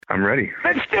I'm ready.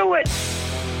 Let's do it.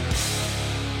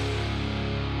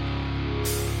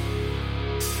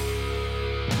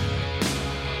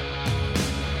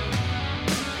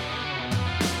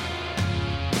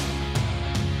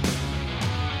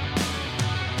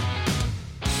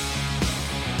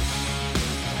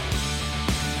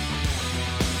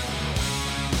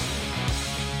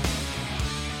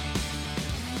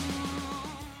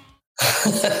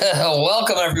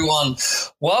 Welcome, everyone.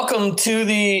 Welcome to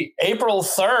the April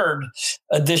 3rd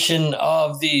edition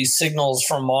of the Signals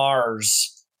from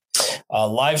Mars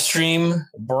live stream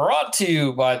brought to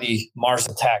you by the Mars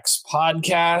Attacks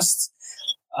podcast.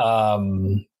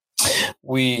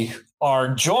 We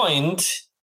are joined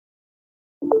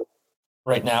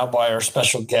right now by our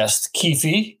special guest,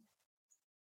 Keefy.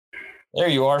 There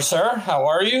you are, sir. How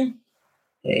are you?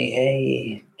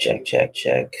 Hey. Check.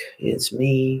 It's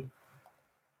me.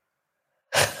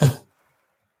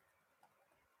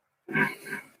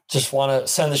 Just want to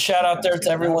send a shout out there to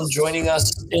everyone joining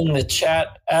us in the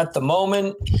chat at the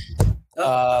moment.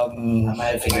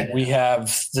 We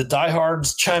have the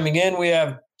diehards chiming in. We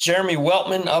have Jeremy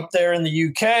Weltman up there in the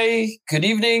UK. Good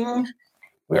evening.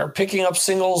 We are picking up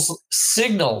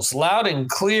signals loud and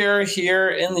clear here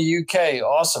in the UK.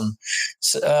 Awesome.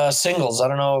 Singles. I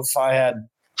don't know if I had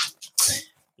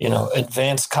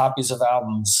advanced copies of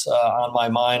albums on my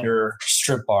mind or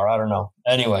strip bar. I don't know.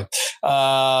 Anyway,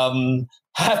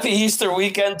 happy Easter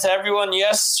weekend to everyone.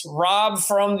 Yes, Rob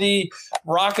from the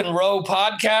Rock and Roll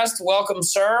podcast. Welcome,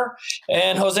 sir.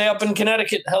 And Jose up in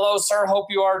Connecticut. Hello, sir. Hope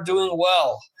you are doing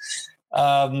well.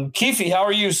 Keefy, how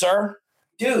are you, sir?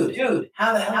 Dude,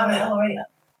 how the hell are you?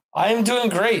 I am doing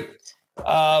great.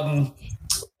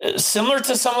 Similar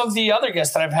to some of the other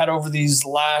guests that I've had over these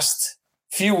last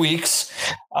few weeks.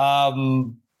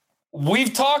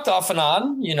 We've talked off and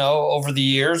on, over the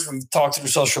years. We've talked through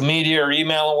social media or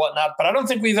email and whatnot, but I don't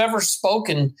think we've ever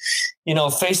spoken,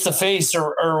 face to face,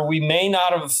 or we may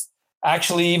not have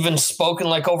actually even spoken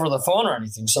like over the phone or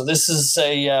anything. So this is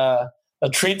a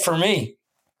treat for me.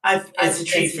 It's a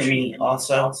treat for me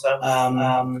also.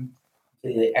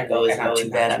 The echo is not too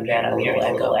bad. I'm getting a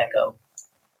little echo.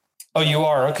 Oh, you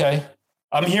are? Okay.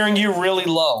 I'm hearing you really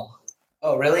low.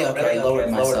 Oh, really? Okay, I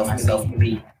lowered myself.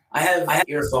 Maybe. I have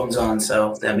earphones on,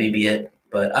 so that may be it.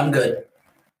 But I'm good.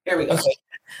 Here we go. Okay.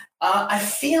 I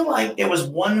feel like there was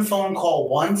one phone call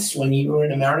once when you were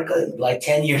in America, like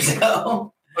 10 years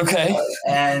ago. Okay.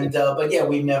 But yeah,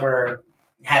 we've never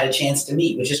had a chance to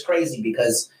meet, which is crazy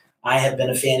because I have been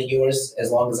a fan of yours as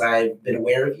long as I've been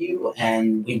aware of you,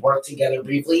 and we worked together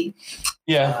briefly.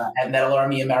 Yeah. At Metal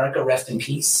Army America, rest in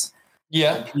peace.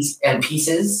 Yeah. And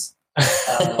pieces.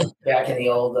 Back in the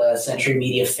old Century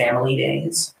Media family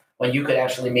days when you could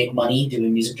actually make money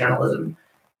doing music journalism.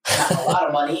 Not a lot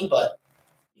of money, but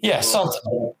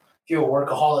something. If you were a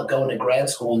workaholic going to grad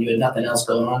school and you had nothing else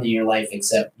going on in your life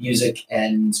except music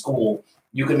and school,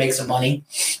 you could make some money.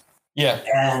 Yeah.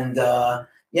 And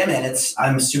man,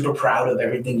 I'm super proud of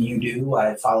everything you do.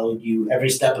 I followed you every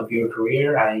step of your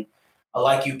career. I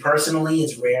like you personally.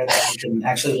 It's rare that you can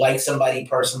actually like somebody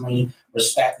personally,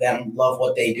 respect them, love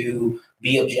what they do,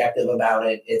 be objective about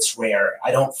it. It's rare.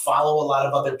 I don't follow a lot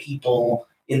of other people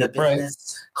in the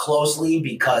business closely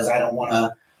because I don't want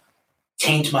to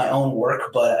taint my own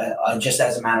work. But just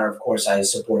as a matter of course, I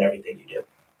support everything you do.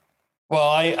 Well,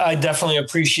 I definitely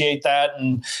appreciate that.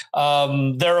 And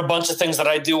there are a bunch of things that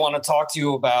I do want to talk to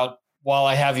you about while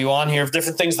I have you on here,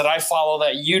 different things that I follow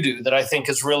that you do that I think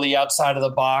is really outside of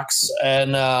the box.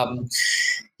 And,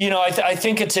 I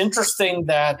think it's interesting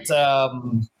that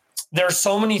there are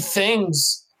so many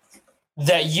things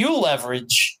that you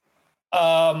leverage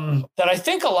that I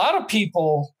think a lot of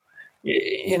people,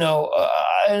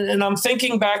 and I'm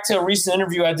thinking back to a recent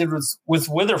interview I did with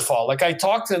Witherfall. Like I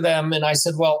talked to them and I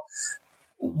said, well,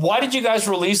 why did you guys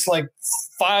release like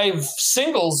 5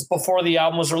 singles before the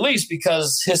album was released?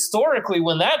 Because historically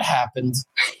when that happened,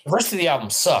 the rest of the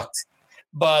album sucked.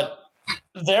 But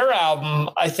their album,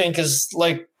 I think, is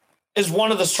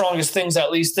one of the strongest things,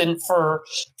 at least for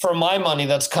my money,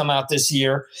 that's come out this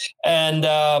year. And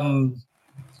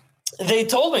they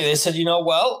told me, they said,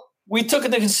 we took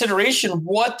into consideration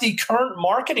what the current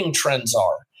marketing trends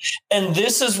are. And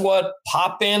this is what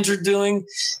pop bands are doing.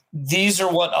 These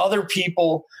are what other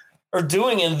people are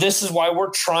doing. And this is why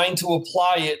we're trying to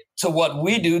apply it to what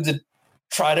we do to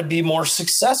try to be more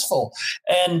successful.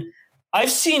 And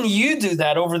I've seen you do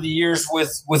that over the years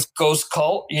with Ghost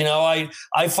Cult. I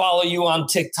follow you on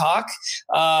TikTok,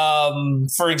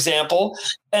 for example.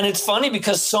 And it's funny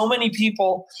because so many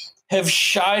people have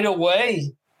shied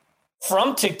away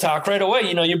from TikTok right away.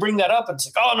 You bring that up and it's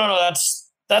like, oh, no,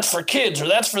 that's for kids, or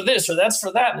that's for this, or that's for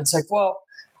that. And it's like, well,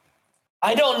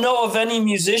 I don't know of any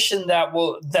musician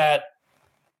that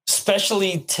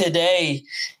especially today.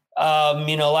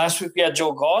 Last week we had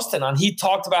Joe Gostin on. He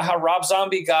talked about how Rob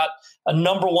Zombie got a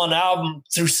 #1 album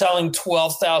through selling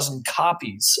 12,000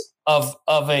 copies of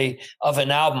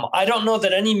an album. I don't know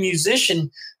that any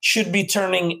musician should be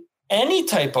turning any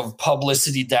type of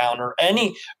publicity down or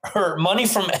money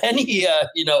from any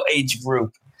age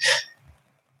group.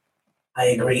 I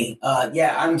agree. I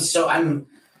don't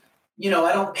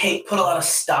put a lot of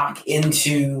stock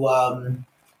into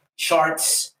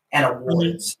charts and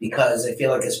awards because I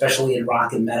feel like, especially in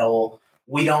rock and metal,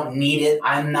 we don't need it.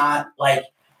 I'm not like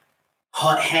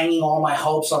hanging all my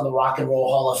hopes on the Rock and Roll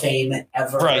Hall of Fame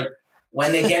ever. Right.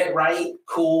 When they get it right,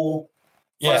 cool.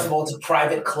 First of all, it's a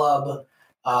private club.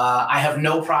 I have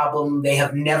no problem. They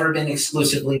have never been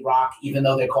exclusively rock, even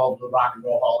though they're called the Rock and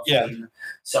Roll Hall of Fame.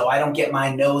 So I don't get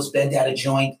my nose bent out of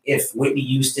joint if Whitney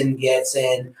Houston gets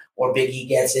in or Biggie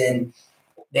gets in.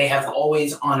 They have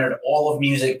always honored all of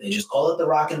music. They just call it the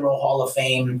Rock and Roll Hall of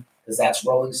Fame because that's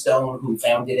Rolling Stone who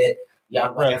founded it.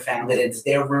 Young Leonard founded it. It's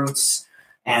their roots.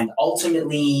 And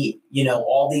ultimately,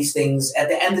 all these things, at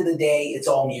the end of the day, it's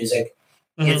all music.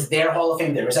 It's their Hall of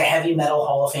Fame. There is a heavy metal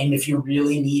Hall of Fame if you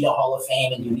really need a Hall of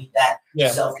Fame and you need that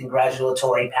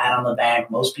self-congratulatory pat on the back.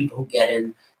 Most people who get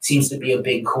in seems to be a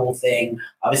big, cool thing.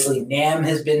 Obviously, NAMM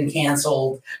has been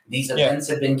canceled. These events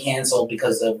have been canceled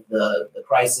because of the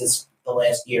crisis the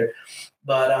last year.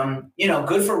 But,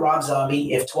 good for Rob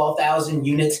Zombie. If 12,000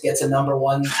 Units gets a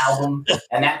 #1 album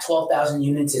and that 12,000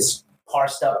 Units is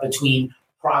parsed up between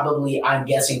probably, I'm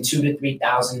guessing, 2,000 to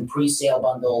 3,000 pre-sale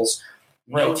bundles,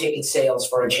 no ticket sales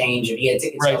for a change. If he had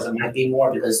ticket sales, it might be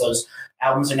more because those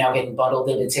albums are now getting bundled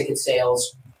into ticket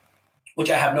sales, which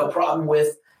I have no problem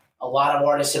with. A lot of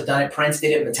artists have done it. Prince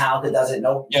did it. Metallica does it.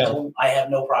 I have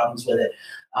no problems with it.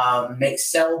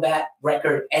 Sell that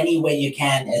record any way you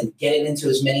can and get it into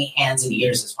as many hands and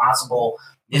ears as possible.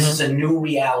 This is a new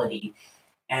reality.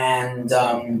 And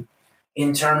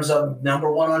in terms of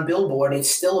 #1 on Billboard, it's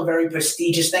still a very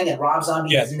prestigious thing. And Rob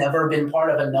Zombie has never been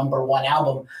part of a #1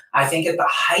 album. I think at the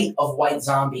height of White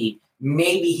Zombie,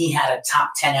 maybe he had a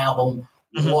top 10 album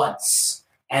once.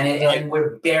 And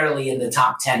we're barely in the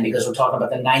top 10 because we're talking about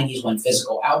the 90s when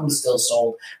physical albums still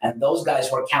sold. And those guys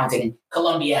were counting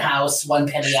Columbia House, 1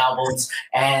 penny albums,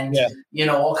 and,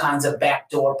 all kinds of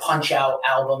backdoor punch-out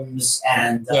albums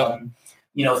and,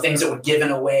 things that were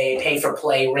given away,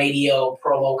 pay-for-play, radio,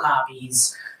 promo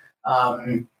copies,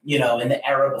 in the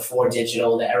era before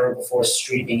digital, the era before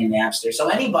streaming and Napster. So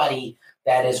anybody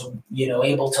that is,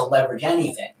 able to leverage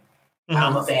anything,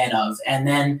 I'm a fan of. And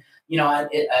then,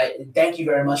 I thank you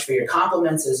very much for your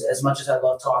compliments as much as I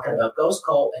love talking about Ghost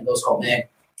Cult and Ghost Cult Nick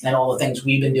and all the things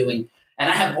we've been doing. And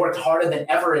I have worked harder than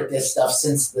ever at this stuff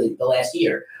since the last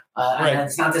year. And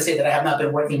it's not to say that I have not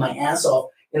been working my ass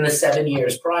off in the 7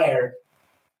 years prior.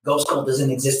 Ghost Cult is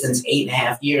in existence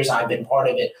 8.5 years. I've been part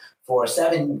of it for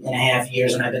 7.5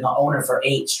 years, and I've been the owner for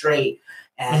 8 straight.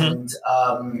 And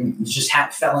it just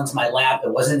fell into my lap.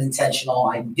 It wasn't intentional.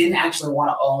 I didn't actually want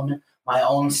to own my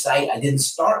own site. I didn't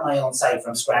start my own site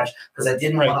from scratch because I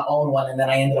didn't want to own one, and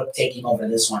then I ended up taking over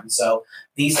this one. So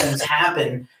these things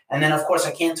happen. And then, of course,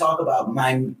 I can't talk about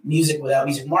my music without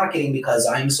music marketing because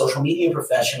I'm a social media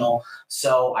professional.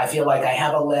 So I feel like I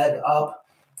have a leg up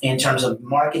in terms of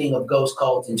marketing of Ghost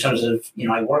Cult, in terms of,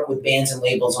 I work with bands and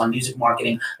labels on music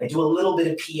marketing. I do a little bit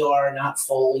of PR, not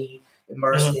fully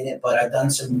immersed in it, but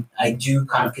I do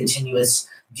kind of continuous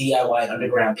DIY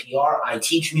underground PR. I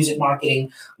teach music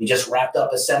marketing. We just wrapped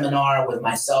up a seminar with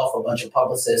myself, a bunch of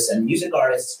publicists and music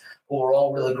artists who are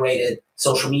all really great at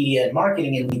social media and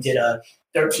marketing. And we did a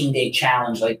 13-day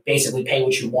challenge, like basically pay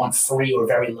what you want, free or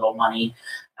very little money,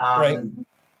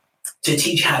 to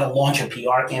teach how to launch a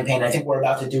PR campaign. I think we're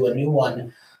about to do a new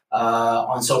one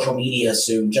on social media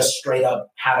soon, just straight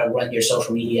up how to run your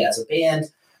social media as a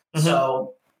band.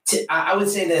 So I would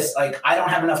say this, I don't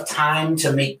have enough time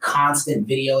to make constant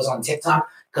videos on TikTok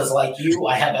because like you,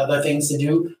 I have other things to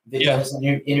do, videos and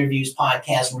interviews,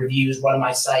 podcasts, reviews, run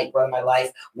my site, run my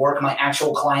life, work my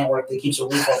actual client work that keeps a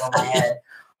roof over my head,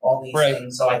 all these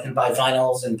things so I can buy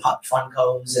vinyls and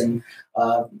Funkos and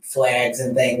flags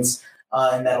and things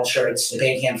and metal shirts.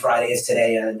 Bandcamp Fridays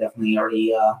today, I definitely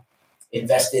already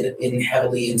invested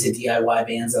heavily into DIY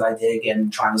bands that I dig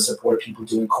and trying to support people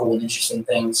doing cool and interesting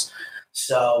things.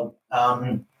 So,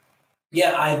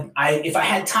 if I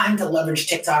had time to leverage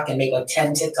TikTok and make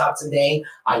 10 TikToks a day,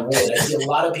 I would. I see a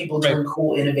lot of people doing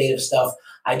cool, innovative stuff.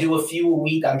 I do a few a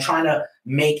week. I'm trying to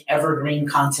make evergreen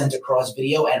content across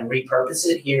video and repurpose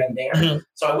it here and there.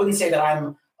 So I wouldn't say that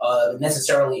I'm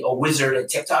necessarily a wizard at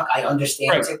TikTok. I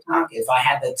understand TikTok. If I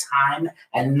had the time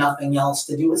and nothing else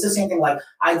to do, it's the same thing. Like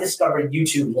I discovered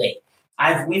YouTube late.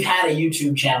 We've had a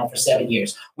YouTube channel for 7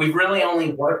 years. We've really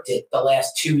only worked it the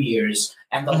last 2 years.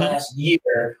 And the last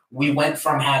year, we went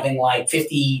from having like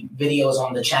 50 videos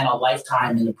on the channel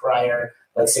lifetime in the prior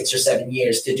like 6 or 7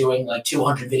 years to doing like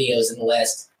 200 videos in the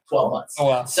last 12 months. Oh,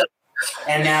 wow. So,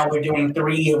 and now we're doing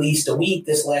 3 at least a week.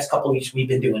 This last couple of weeks, we've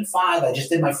been doing 5. I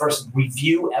just did my first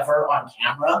review ever on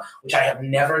camera, which I have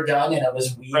never done. And it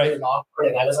was weird and awkward.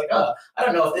 And I was like, oh, I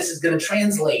don't know if this is going to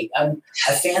translate. I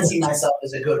fancy myself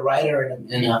as a good writer.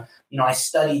 And I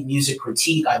studied music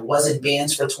critique. I was in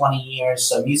bands for 20 years.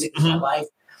 So music is my life.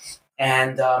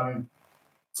 And I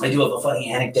do have a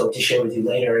funny anecdote to share with you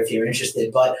later if you're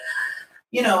interested. But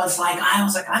it's like, I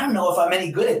was like, I don't know if I'm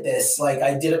any good at this. Like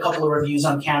I did a couple of reviews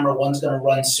on camera. One's going to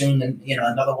run soon. And,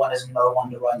 another one is another one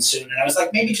to run soon. And I was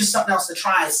like, maybe just something else to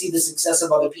try. I see the success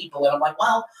of other people. And I'm like,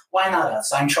 well, why not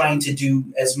us? I'm trying to do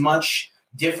as much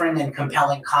different and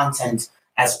compelling content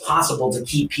as possible to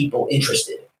keep people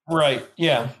interested. Right.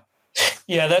 Yeah.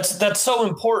 Yeah. That's so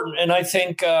important. And I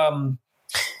think,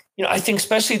 I think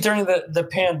especially during the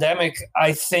pandemic,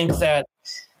 I think that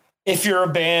if you're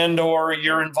a band or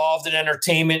you're involved in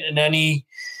entertainment in any,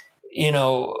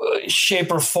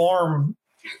 shape or form,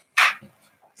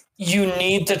 you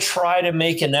need to try to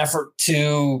make an effort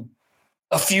to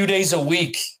a few days a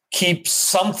week, keep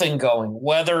something going,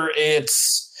 whether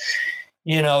it's,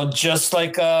 just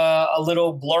like a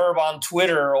little blurb on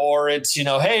Twitter, or it's,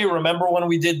 hey, remember when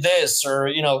we did this,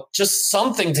 or, just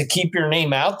something to keep your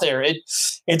name out there.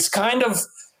 It's kind of,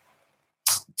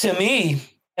 to me,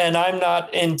 and I'm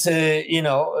not into,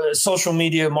 social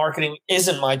media marketing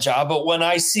isn't my job. But when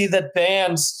I see that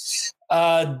bands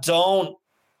don't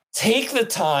take the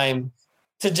time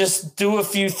to just do a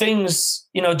few things,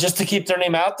 just to keep their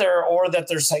name out there, or that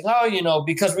they're saying, oh,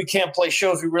 because we can't play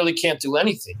shows, we really can't do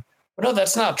anything. But no,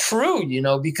 that's not true,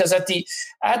 because at the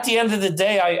end of the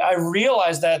day, I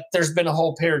realize that there's been a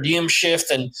whole paradigm shift,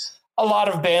 and a lot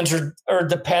of bands are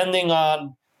depending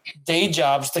on day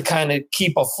jobs to kind of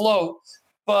keep afloat.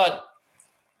 But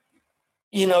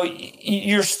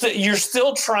you're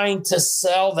still trying to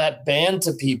sell that band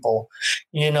to people.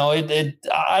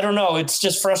 I don't know. It's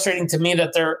just frustrating to me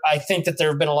that I think that there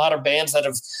have been a lot of bands that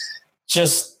have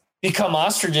just become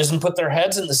ostriches and put their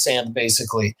heads in the sand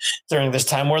basically during this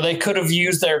time, where they could have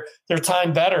used their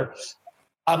time better.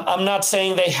 I'm not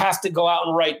saying they have to go out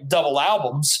and write double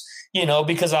albums,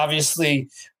 because obviously,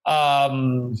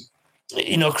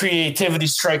 creativity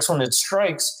strikes when it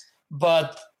strikes.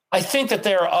 But I think that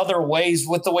there are other ways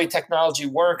with the way technology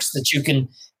works that you can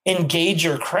engage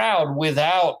your crowd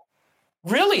without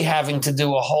really having to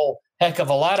do a whole heck of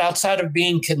a lot outside of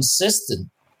being consistent.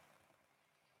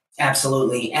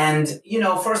 Absolutely. And,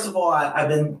 first of all, I've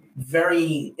been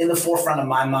very in the forefront of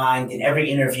my mind in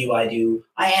every interview I do.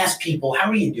 I ask people,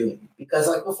 how are you doing? Because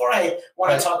before I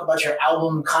want to talk about your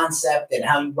album concept and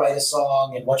how you write a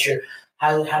song and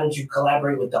how did you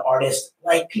collaborate with the artist?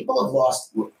 People have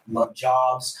lost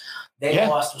jobs. They've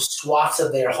lost swaths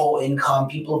of their whole income.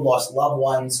 People have lost loved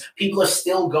ones. People are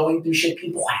still going through shit.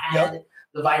 People had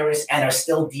the virus and are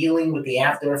still dealing with the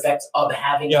after effects of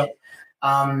having it.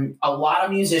 A lot of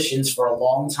musicians for a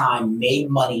long time made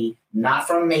money, not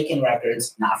from making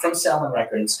records, not from selling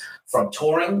records, from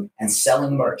touring and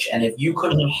selling merch. And if you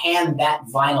couldn't hand that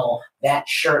vinyl, that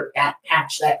shirt, that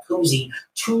patch, that koozie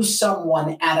to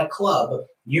someone at a club,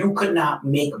 you could not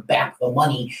make back the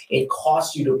money it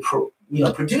cost you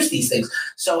to produce these things.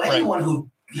 So anyone who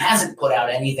hasn't put out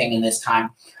anything in this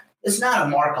time, it's not a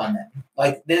mark on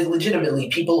them. There's legitimately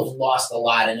people have lost a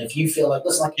lot. And if you feel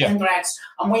listen, Anthrax,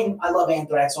 I'm waiting. I love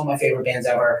Anthrax, one of my favorite bands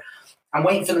ever. I'm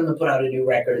waiting for them to put out a new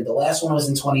record. The last one was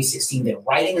in 2016. They're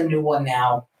writing a new one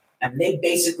now. And they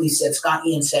basically said, Scott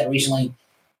Ian said recently,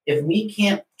 if we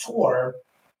can't tour,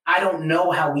 I don't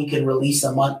know how we can release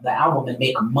the album and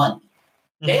make money.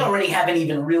 They already haven't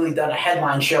even really done a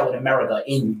headline show in America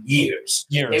in years.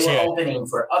 They were opening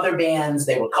for other bands.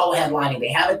 They were co-headlining.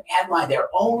 They haven't headlined their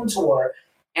own tour.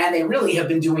 And they really have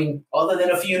been doing, other than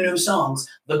a few new songs,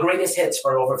 the greatest hits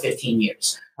for over 15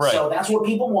 years. Right. So that's what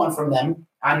people want from them.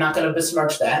 I'm not going to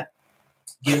besmirch that.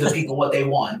 Give the people what they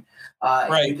want.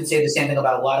 You could say the same thing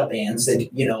about a lot of bands.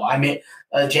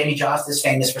 That Jamie Jost is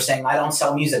famous for saying, "I don't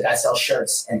sell music; I sell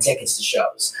shirts and tickets to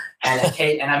shows." And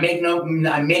I make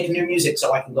new music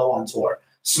so I can go on tour.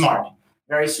 Smart,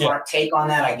 very smart take on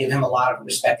that. I give him a lot of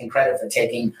respect and credit for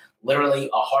taking literally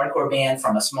a hardcore band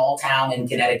from a small town in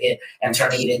Connecticut and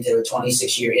turning it into a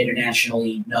 26-year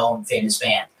internationally known famous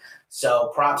band.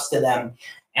 So props to them.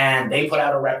 And they put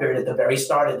out a record at the very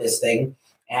start of this thing.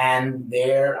 And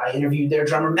there, I interviewed their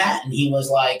drummer Matt, and he was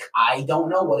like, "I don't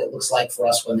know what it looks like for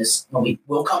us when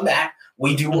we'll come back.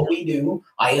 We do what we do.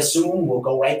 I assume we'll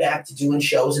go right back to doing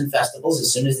shows and festivals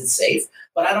as soon as it's safe.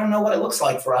 But I don't know what it looks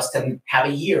like for us to have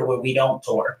a year where we don't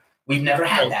tour. We've never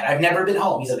had that. I've never been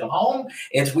home." He's like, "I'm home.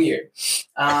 It's weird."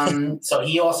 So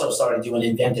he also started doing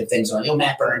inventive things on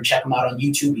Matt Byrne. Check him out on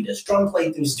YouTube. He does drum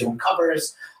playthroughs, doing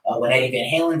covers. When Eddie Van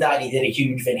Halen died, he did a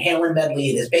huge Van Halen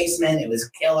medley in his basement. It was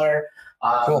killer.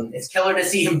 Cool. It's killer to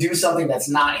see him do something that's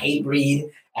not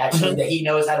Hatebreed, actually, that he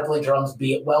knows how to play drums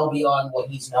well beyond what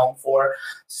he's known for.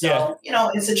 So,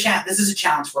 it's this is a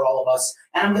challenge for all of us.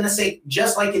 And I'm going to say,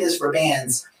 just like it is for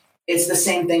bands, it's the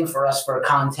same thing for us, for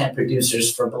content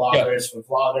producers, for bloggers, for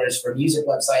vloggers, for music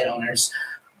website owners.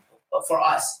 For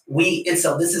us,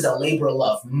 this is a labor of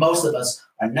love. Most of us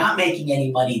are not making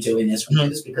any money doing this. We do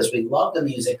this because we love the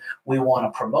music. We want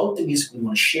to promote the music. We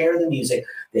want to share the music.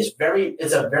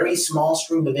 It's a very small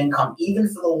stream of income, even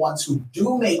for the ones who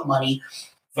do make money,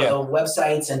 for the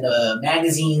websites and the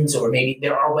magazines, or maybe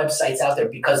there are websites out there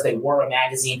because they were a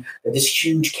magazine, that this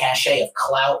huge cachet of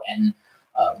clout and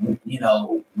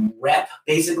rep.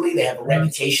 Basically, they have a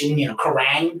reputation.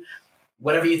 Kerrang!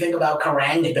 Whatever you think about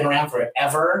Kerrang!, they've been around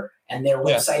forever, and their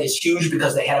website is huge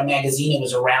because they had a magazine that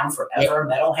was around forever.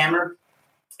 Metal Hammer.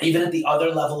 Even at the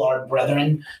other level, our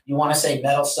brethren, you want to say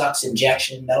Metal Sucks,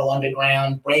 Injection, Metal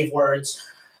Underground, Brave Words,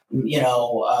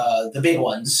 the big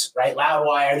ones, right?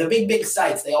 Loudwire, the big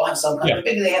sites. They all have some kind of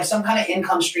they have some kind of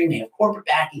income stream. They have corporate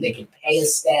backing. They can pay a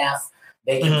staff.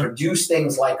 They can produce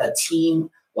things like a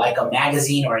team, like a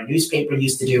magazine or a newspaper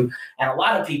used to do. And a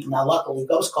lot of people, now luckily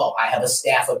Ghost Call, I have a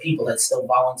staff of people that still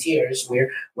volunteers.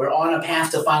 We're on a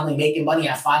path to finally making money.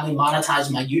 I finally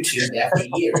monetized my YouTube after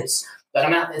years, but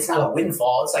it's not a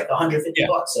windfall. It's like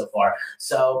 $150 so far.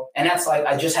 So, and that's like,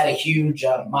 I just had a huge,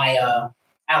 my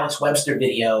Alex Webster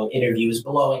video interview is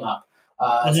blowing up.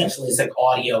 It's like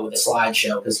audio with a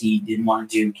slideshow because he didn't want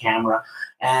to do camera.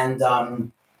 And,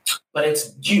 but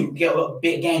it's huge,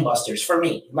 big gangbusters for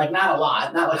me. Like, not a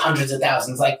lot, not like hundreds of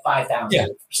thousands, like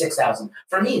 5,000, 6,000.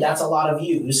 For me, that's a lot of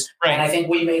views. Right. And I think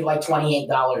we made like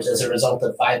 $28 as a result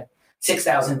of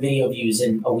 6,000 video views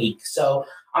in a week. So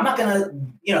I'm not going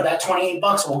to, that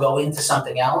 $28 will go into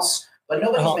something else, but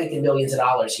nobody's making millions of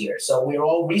dollars here. So we're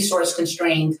all resource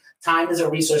constrained. Time is a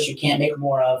resource you can't make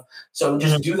more of. So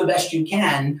just do the best you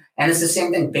can. And it's the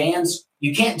same thing. Bands,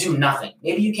 you can't do nothing.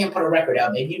 Maybe you can't put a record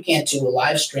out. Maybe you can't do a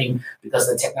live stream because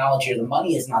the technology or the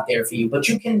money is not there for you. But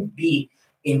you can be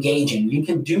engaging. You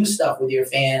can do stuff with your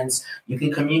fans. You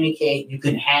can communicate. You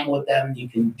can hang with them. You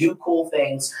can do cool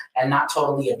things and not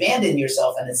totally abandon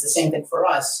yourself. And it's the same thing for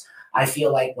us. I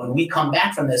feel like when we come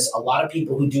back from this, a lot of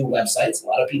people who do websites, a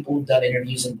lot of people who've done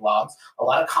interviews and blogs, a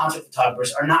lot of concert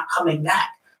photographers are not coming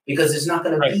back because there's not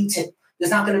going to be there's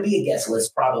not going to be a guest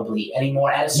list probably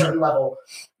anymore at a certain level.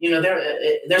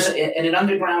 There's in an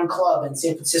underground club in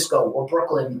San Francisco or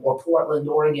Brooklyn or Portland,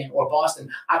 Oregon or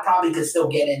Boston, I probably could still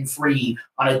get in free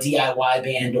on a DIY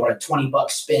band or a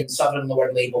 $20 spin Southern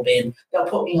Lord label band. They'll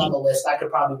put me on the list. I could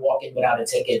probably walk in without a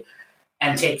ticket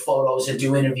and take photos and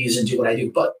do interviews and do what I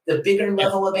do. But the bigger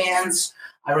level of bands,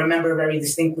 I remember very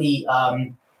distinctly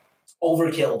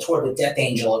Overkill toured with Death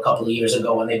Angel a couple of years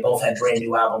ago when they both had brand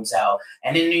new albums out.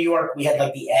 And in New York, we had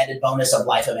like the added bonus of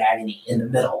Life of Agony in the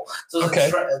middle. So it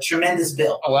was a tremendous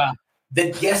bill. Oh, wow.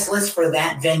 The guest list for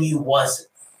that venue was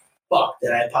fucked.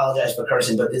 And I apologize for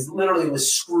cursing, but this literally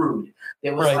was screwed.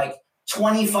 There was like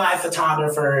 25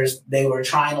 photographers. They were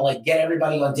trying to like get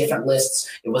everybody on different lists.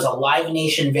 It was a Live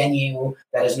Nation venue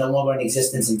that is no longer in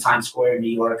existence in Times Square in New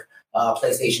York.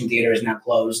 PlayStation Theater is now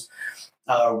closed.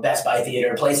 Best Buy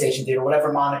Theater, PlayStation Theater,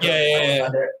 whatever moniker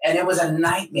under. And it was a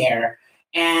nightmare.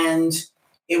 And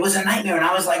it was a nightmare. And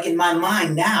I was like, in my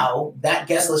mind now, that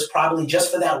guest list probably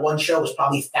just for that one show was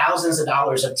probably thousands of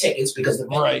dollars of tickets because the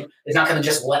venue is not going to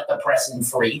just let the press in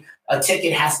free. A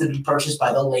ticket has to be purchased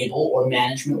by the label or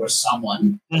management or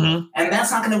someone. And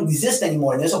that's not going to exist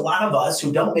anymore. And there's a lot of us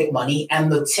who don't make money, and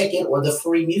the ticket or the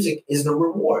free music is the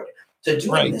reward to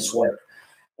doing this work.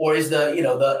 Or is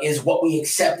is what we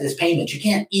accept as payment. You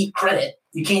can't eat credit.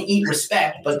 You can't eat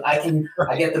respect, but I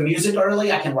get the music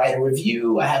early. I can write a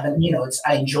review. I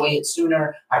enjoy it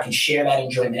sooner. I can share that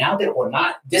enjoyment out there or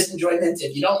not disenjoyment.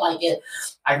 If you don't like it,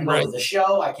 I can go to the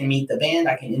show. I can meet the band.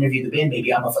 I can interview the band.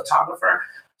 Maybe I'm a photographer.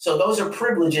 So those are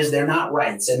privileges. They're not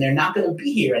rights, and they're not going to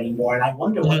be here anymore. And I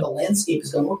wonder what the landscape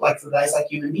is going to look like for guys like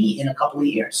you and me in a couple of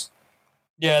years.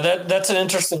 Yeah, that's an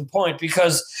interesting point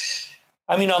because,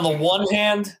 I mean, on the one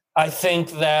hand, I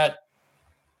think that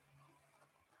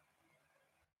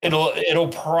it'll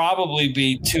probably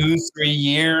be 2-3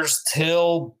 years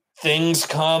till things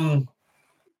come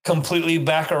completely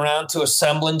back around to a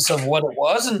semblance of what it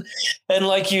was. And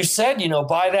like you said,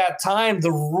 by that time,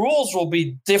 the rules will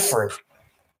be different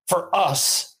for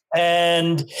us.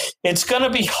 And it's going to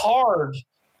be hard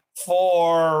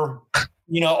for,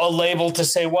 a label to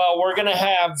say, well, we're going to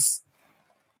have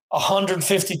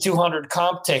 150, 200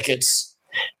 comp tickets.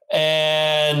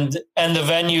 And the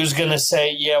venue is going to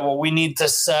say, yeah, well, we need to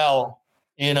sell,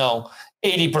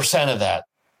 80% of that.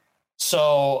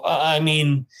 So,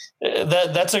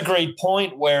 that's a great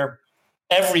point where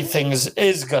everything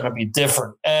is going to be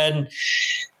different. And,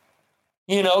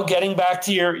 getting back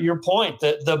to your point,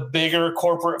 that the bigger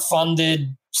corporate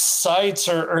funded sites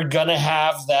are going to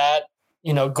have that,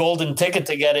 golden ticket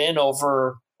to get in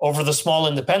over the small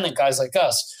independent guys like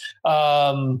us.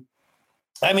 But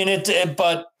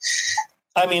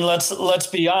let's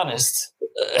be honest.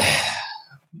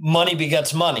 Money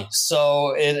begets money.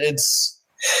 So it's,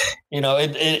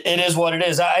 it is what it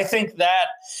is. I think that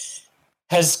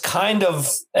has kind of,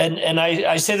 and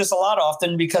I say this a lot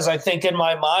often because I think in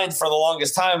my mind for the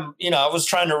longest time, I was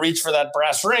trying to reach for that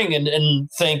brass ring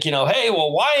and think, hey,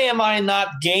 well, why am I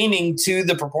not gaining to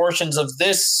the proportions of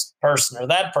this person or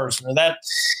that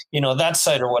that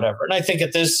site or whatever? And I think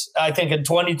in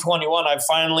 2021, I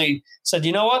finally said,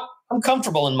 you know what? I'm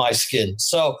comfortable in my skin.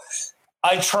 So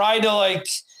I try to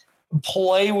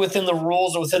play within the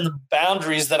rules or within the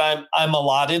boundaries that I'm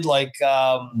allotted.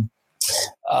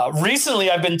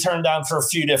 Recently I've been turned down for a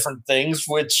few different things,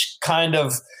 which kind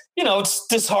of, it's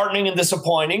disheartening and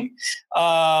disappointing.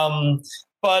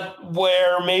 But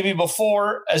where maybe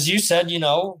before, as you said,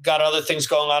 got other things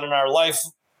going on in our life,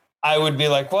 I would be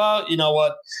like, well, you know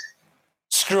what?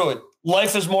 Screw it.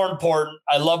 Life is more important.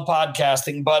 I love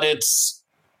podcasting, but it's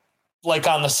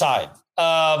on the side.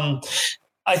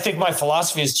 I think my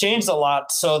philosophy has changed a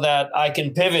lot so that I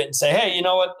can pivot and say, hey, you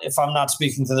know what? If I'm not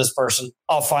speaking to this person,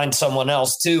 I'll find someone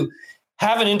else to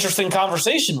have an interesting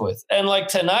conversation with. And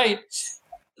tonight,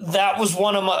 that was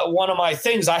one of my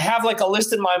things. I have a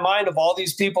list in my mind of all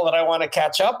these people that I want to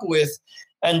catch up with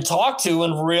and talk to.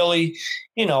 And really,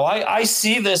 I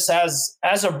see this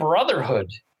as a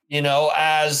brotherhood,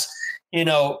 as,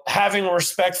 having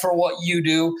respect for what you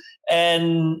do.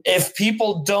 And if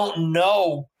people don't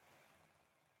know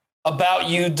about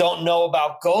you, don't know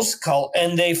about Ghost Cult,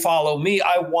 and they follow me,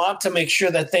 I want to make sure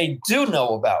that they do know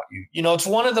about you. It's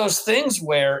one of those things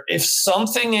where if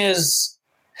something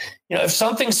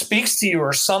speaks to you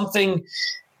or something,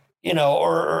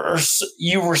 or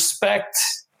you respect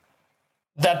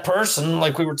that person,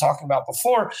 like we were talking about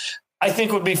before, I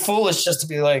think it would be foolish just to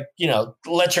be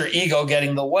let your ego get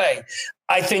in the way.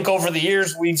 I think over the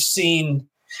years we've seen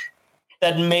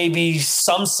that maybe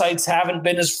some sites haven't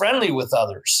been as friendly with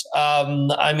others.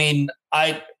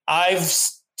 I've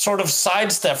sort of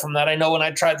sidestepped from that. I know when I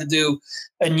tried to do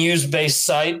a news-based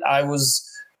site, I was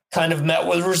kind of met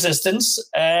with resistance.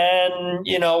 And,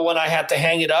 when I had to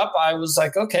hang it up, I was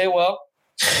like, okay, well,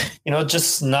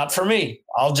 just not for me.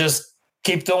 I'll just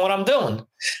keep doing what I'm doing.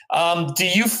 Do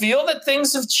you feel that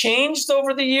things have changed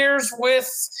over the years with,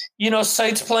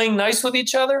 sites playing nice with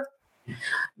each other?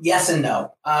 Yes and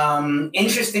no.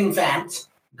 Interesting fact,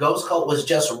 Ghost Cult was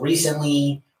just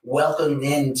recently welcomed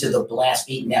into the Blast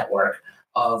Beat network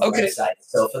of websites.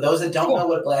 So for those that don't know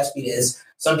what Blast Beat is,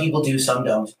 some people do, some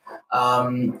don't.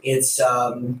 It's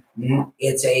a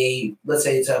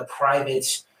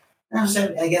private,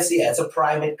 it's a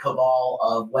private cabal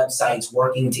of websites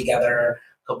working together.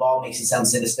 Cabal makes it sound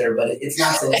sinister, but it's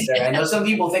not sinister. I know some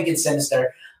people think it's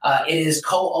sinister. It is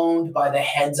co-owned by the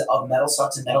heads of Metal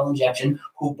Sucks and Metal Injection,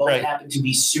 who both happen to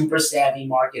be super savvy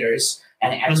marketers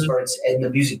and experts in the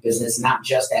music business, not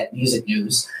just at music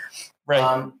news.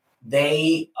 Right.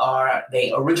 They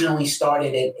originally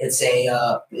started it. It's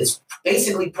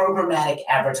basically programmatic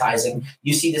advertising.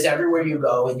 You see this everywhere you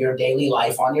go in your daily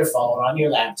life, on your phone, on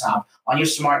your laptop, on your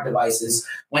smart devices.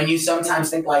 When you sometimes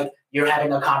think you're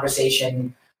having a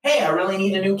conversation, hey, I really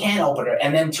need a new can opener.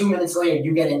 And then 2 minutes later,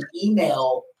 you get an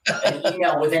email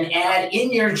with an ad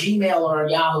in your Gmail or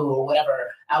Yahoo or whatever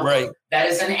outlet. Right. That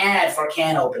is an ad for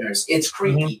can openers. It's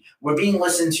creepy. We're being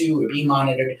listened to. We're being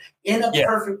monitored. In a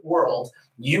perfect world,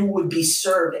 you would be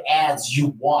served ads you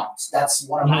want. That's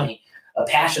one of my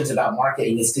passions about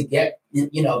marketing is to get,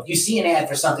 if you see an ad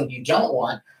for something you don't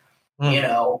want,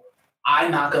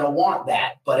 I'm not going to want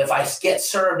that. But if I get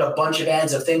served a bunch of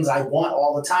ads of things I want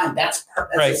all the time, that's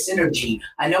a synergy.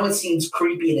 I know it seems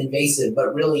creepy and invasive,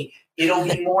 but really it'll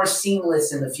be more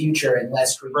seamless in the future and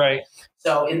less creepy. Right.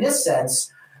 So in this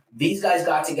sense, these guys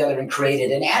got together and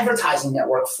created an advertising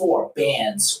network for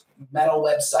bands, metal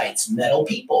websites, metal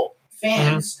people,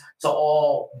 fans to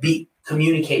all be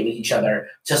communicate with each other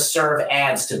to serve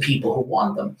ads to people who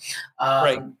want them.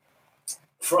 Right.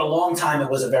 For a long time, it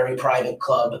was a very private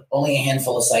club. Only a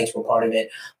handful of sites were part of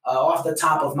it. Off the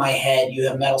top of my head, you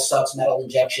have Metal Sucks, Metal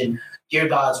Injection, Dear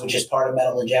Gods, which is part of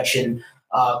Metal Injection,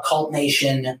 Cult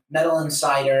Nation, Metal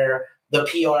Insider, the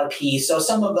PRP. So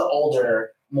some of the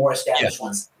older, more established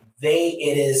ones. They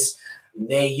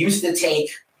used to take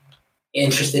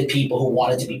interested people who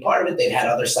wanted to be part of it. They've had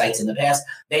other sites in the past.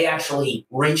 They actually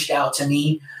reached out to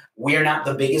me. We're not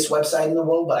the biggest website in the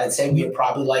world, but I'd say we're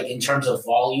probably like, in terms of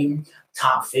volume,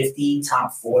 top 50,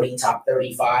 top 40, top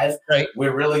 35. Right.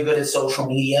 We're really good at social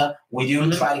media. We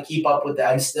do try to keep up with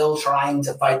that. I'm still trying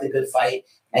to fight the good fight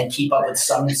and keep up with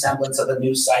some semblance of a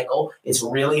news cycle. It's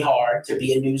really hard to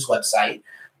be a news website.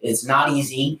 It's not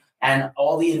easy. And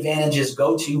all the advantages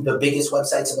go to the biggest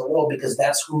websites in the world because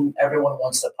that's who everyone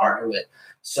wants to partner with.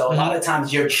 So a lot of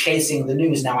times you're chasing the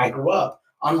news. Now, I grew up,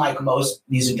 unlike most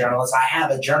music journalists, I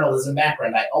have a journalism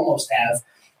background. I almost have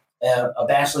a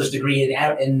bachelor's degree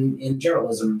in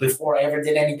journalism. Before I ever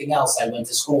did anything else, I went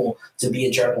to school to be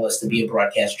a journalist, to be a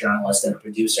broadcast journalist and a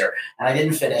producer. And I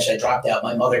didn't finish. I dropped out.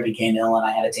 My mother became ill and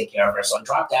I had to take care of her. So I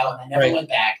dropped out and I never went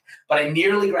back. But I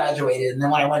nearly graduated. And then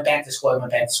when I went back to school, I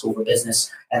went back to school for business.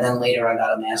 And then later I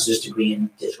got a master's degree in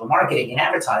digital marketing and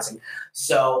advertising.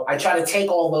 So I try to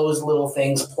take all those little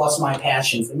things plus my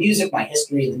passion for music, my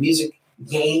history of the music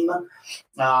game.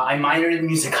 I minored in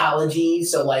musicology,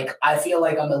 so like I feel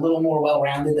like I'm a little more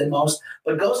well-rounded than most.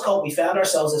 But Ghost Cult, we found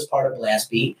ourselves as part of Blast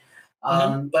Beat,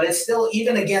 but it's still,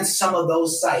 even against some of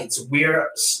those sites, we're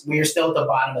still at the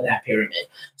bottom of that pyramid.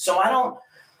 So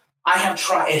I have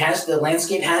tried. The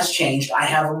landscape has changed. I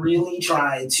have really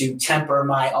tried to temper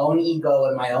my own ego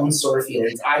and my own sort of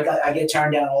feelings. I get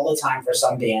turned down all the time for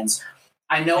some bands.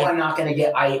 I know I'm not going to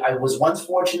get. I was once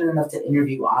fortunate enough to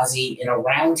interview Ozzy in a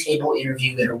roundtable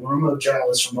interview in a room of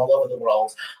journalists from all over the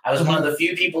world. I was one of the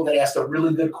few people that asked a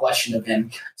really good question of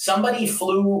him. Somebody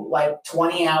flew like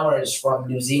 20 hours from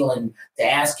New Zealand to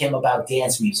ask him about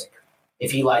dance music,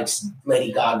 if he likes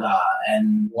Lady Gaga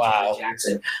and Janet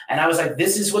Jackson. And I was like,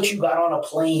 this is what you got on a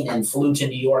plane and flew to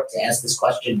New York to ask this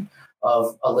question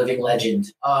of a living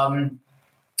legend.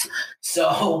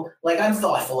 So, like, I'm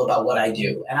thoughtful about what I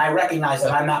do. And I recognize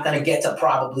that I'm not going to get to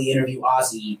probably interview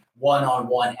Ozzy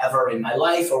one-on-one ever in my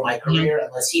life or my career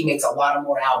unless he makes a lot of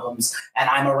more albums and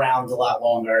I'm around a lot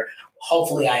longer.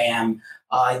 Hopefully I am.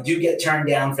 I do get turned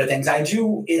down for things.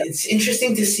 It's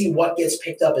interesting to see what gets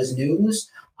picked up as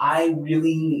news. I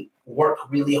really work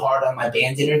really hard on my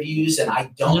band interviews, and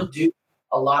I don't do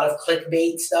a lot of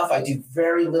clickbait stuff. I do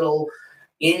very little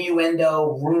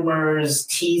innuendo, rumors,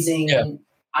 teasing. Yeah.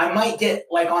 I might get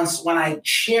when I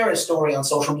share a story on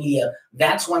social media,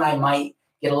 that's when I might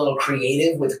get a little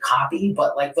creative with copy.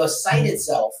 But like the site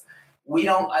itself,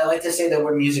 I like to say that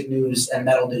we're music news and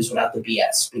metal news without the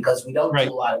BS because we don't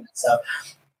do a lot of that stuff.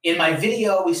 In my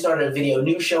video, we started a video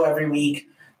news show every week,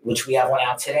 which we have one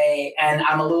out today. And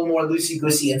I'm a little more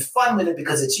loosey-goosey and fun with it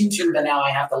because it's YouTube, and now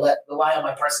I have to rely on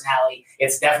my personality.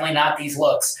 It's definitely not these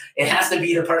looks. It has to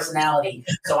be the personality.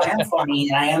 So I am funny,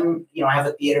 and I am, I have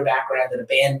a theater background and a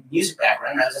band music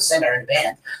background. I was a singer in a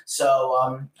band.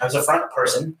 So I was a front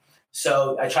person.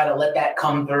 So I try to let that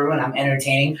come through, and I'm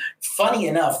entertaining. Funny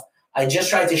enough, I just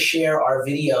tried to share our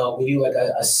video. We do like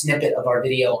a snippet of our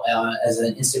video as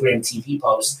an Instagram TV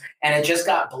post, and it just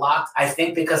got blocked, I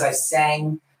think, because I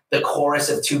sang the chorus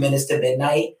of 2 Minutes to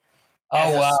Midnight.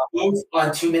 Oh, wow.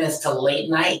 On 2 Minutes to Late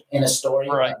Night in a story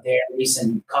of their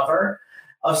recent cover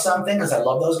of something, because I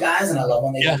love those guys and I love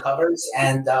when they do covers.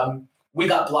 And we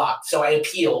got blocked. So I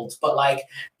appealed. But like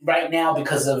right now,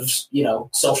 because of,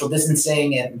 social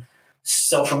distancing and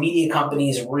social media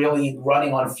companies really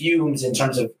running on fumes in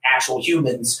terms of actual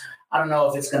humans, I don't know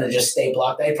if it's going to just stay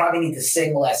blocked. I probably need to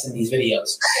sing less in these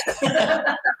videos.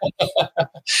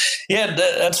 Yeah,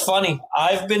 that's funny.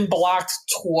 I've been blocked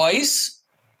twice,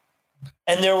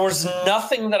 and there was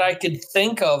nothing that I could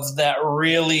think of that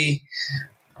really,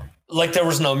 like there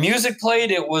was no music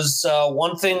played. It was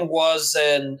one thing was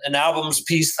an albums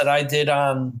piece that I did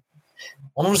on,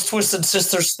 one was Twisted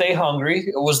Sister Stay Hungry.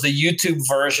 It was the YouTube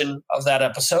version of that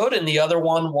episode. And the other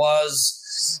one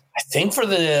was, I think, for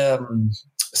the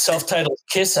self-titled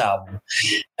Kiss album.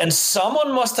 And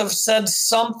someone must have said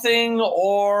something,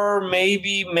 or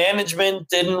maybe management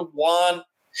didn't want,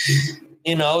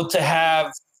 to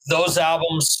have those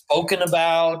albums spoken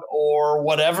about or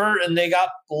whatever, and they got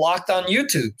blocked on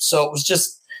YouTube. So it was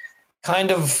just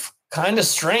kind of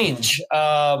strange.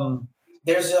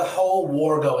 There's a whole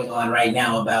war going on right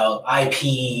now about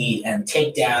IP and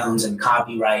takedowns and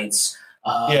copyrights.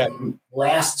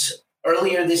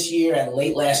 earlier this year and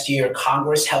late last year,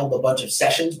 Congress held a bunch of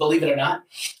sessions, believe it or not,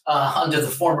 under the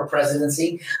former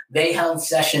presidency. They held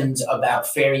sessions about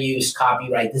fair use,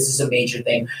 copyright. This is a major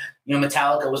thing.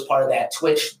 Metallica was part of that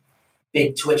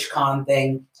big TwitchCon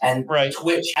thing, and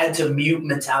Twitch had to mute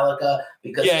Metallica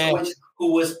because Twitch,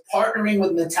 who was partnering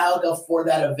with Metallica for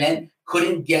that event,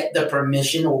 couldn't get the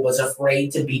permission or was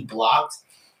afraid to be blocked.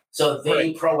 So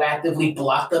they proactively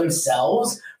blocked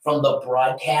themselves from the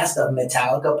broadcast of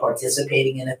Metallica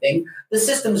participating in a thing. The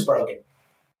system's broken.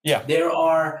 Yeah. There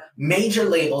are major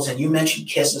labels, and you mentioned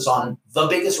Kiss is on the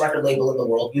biggest record label in the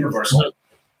world, Universal.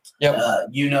 Yep.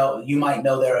 You might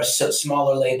know there are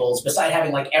smaller labels. Besides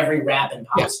having like every rap and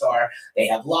pop star, they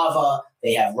have Lava,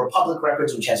 they have Republic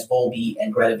Records, which has Volbeat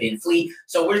and Greta Van Fleet.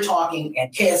 So we're talking,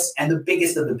 and Kiss, and the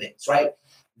biggest of the bigs, right?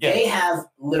 Yeah. They have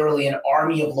literally an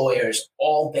army of lawyers.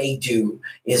 All they do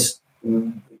is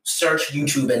search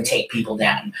YouTube and take people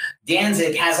down.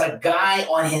 Danzig has a guy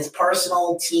on his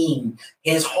personal team.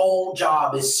 His whole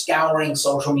job is scouring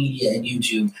social media and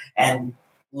YouTube and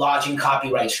lodging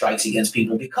copyright strikes against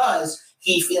people because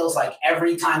he feels like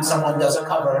every time someone does a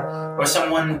cover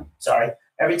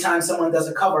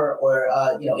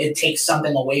it takes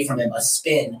something away from him, a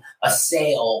spin, a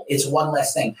sale. It's one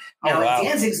less thing. Now, at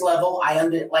Danzig's level,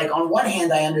 on one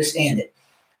hand, I understand it.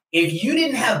 If you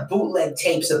didn't have bootleg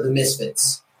tapes of the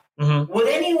Misfits, would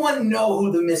anyone know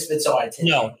who the Misfits are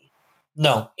today?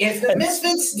 No. If the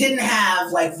Misfits didn't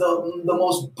have like the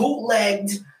most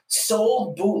bootlegged,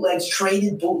 sold bootlegs,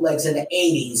 traded bootlegs in the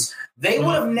 80s, they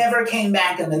would have never came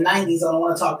back in the 90s. I don't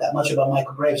want to talk that much about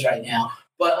Michael Graves right now,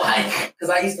 but because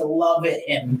I used to love it,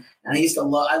 and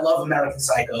I love American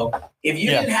Psycho. If you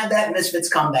didn't have that Misfits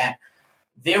comeback,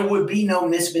 there would be no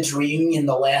Misfits reunion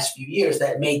the last few years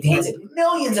that made Danzig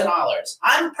millions of dollars.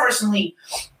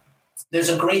 There's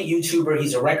a great YouTuber.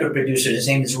 He's a record producer. His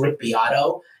name is Rick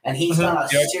Beato, and he's done a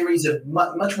series of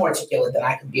much more articulate than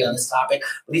I could be on this topic,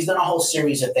 but he's done a whole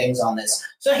series of things on this.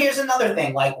 So here's another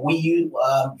thing. Like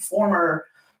former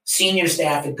senior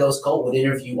staff at Ghost Cult would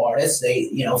interview artists. They,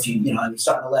 I'm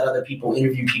starting to let other people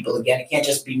interview people again. It can't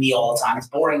just be me all the time. It's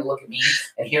boring to look at me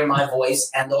and hear my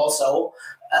voice. And also,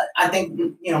 I think,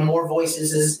 more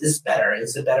voices is better.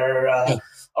 It's a better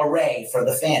array for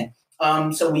the fan.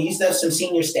 So we used to have some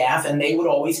senior staff, and they would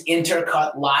always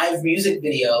intercut live music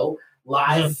video,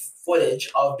 live footage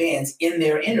of bands in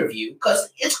their interview because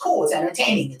it's cool, it's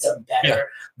entertaining, it's a better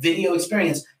video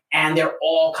experience, and they're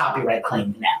all copyright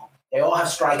claimed now. They all have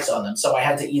strikes on them, so I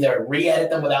had to either re-edit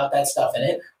them without that stuff in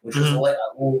it, which was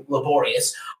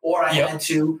laborious, or I had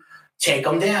to take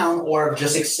them down or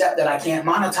just accept that I can't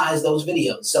monetize those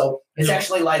videos. So it's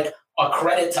actually like a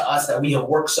credit to us that we have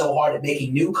worked so hard at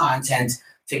making new content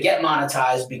to get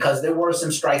monetized because there were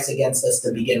some strikes against us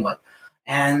to begin with.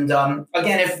 And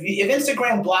again, if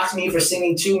Instagram blocks me for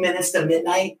singing 2 minutes to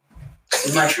midnight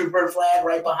with my Trooper flag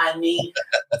right behind me,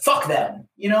 fuck them.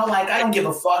 I don't give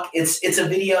a fuck. It's a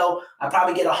video. I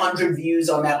probably get 100 views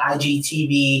on that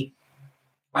IGTV.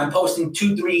 I'm posting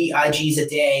 2-3 IGs a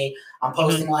day. I'm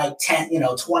posting like 10,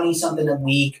 20 something a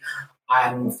week.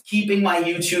 I'm keeping my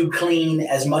YouTube clean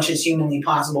as much as humanly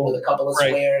possible with a couple of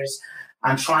swears.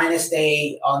 I'm trying to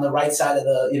stay on the right side of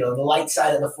the light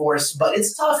side of the force, but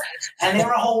it's tough. And there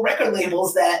are whole record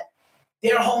labels that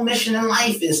their whole mission in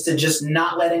life is to just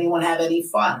not let anyone have any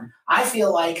fun. I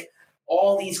feel like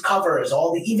all these covers, I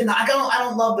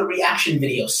don't love the reaction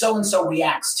videos. So-and-so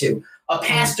reacts to. A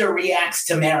pastor reacts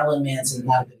to Marilyn Manson,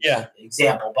 not a good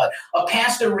example, but a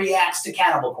pastor reacts to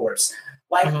Cannibal Corpse.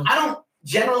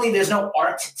 There's no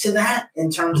art to that in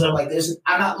terms of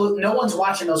no one's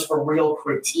watching those for real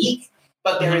critique,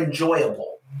 but they're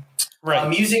enjoyable. Right. A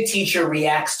music teacher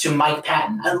reacts to Mike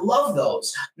Patton. I love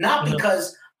those. Not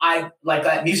because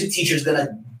that music teacher is going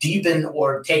to deepen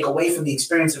or take away from the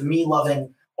experience of me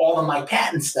loving all the Mike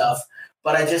Patton stuff,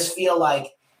 but I just feel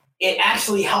like it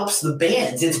actually helps the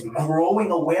bands. It's growing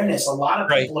awareness. A lot of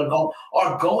people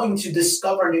are going to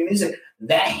discover new music.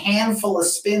 That handful of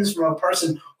spins from a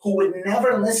person who would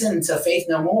never listen to Faith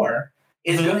No More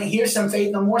is going to hear some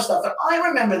Faith No More stuff. And I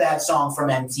remember that song from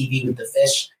MTV with the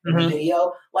fish in the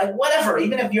video. Like, whatever.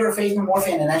 Even if you're a Faith No More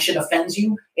fan and that shit offends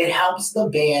you, it helps the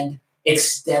band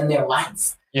extend their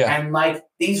life. Yeah. And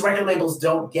these record labels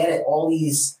don't get it. All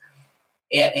these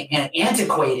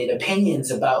antiquated opinions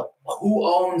about who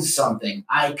owns something,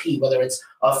 IP, whether it's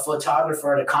a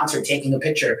photographer at a concert taking a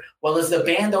picture. Well, does the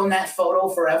band own that photo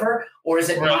forever? Or is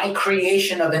it my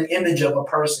creation of an image of a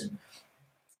person?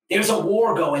 There's a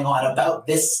war going on about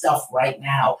this stuff right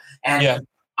now. And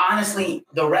honestly,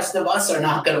 the rest of us are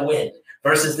not going to win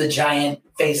versus the giant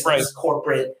faceless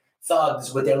corporate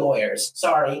thugs with their lawyers.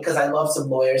 Sorry, because I love some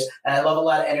lawyers and I love a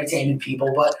lot of entertainment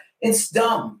people, but it's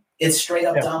dumb. It's straight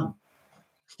up dumb.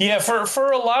 Yeah,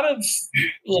 for a lot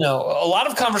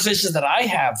of conversations that I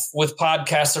have with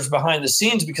podcasters behind the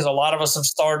scenes, because a lot of us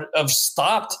have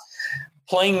stopped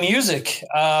playing music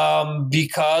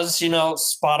because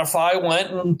Spotify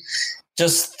went and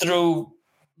just threw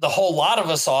the whole lot of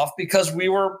us off because we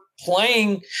were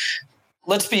playing,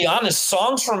 let's be honest,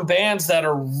 songs from bands that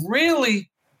are really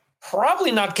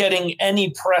probably not getting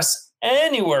any press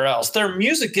anywhere else. Their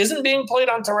music isn't being played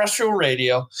on terrestrial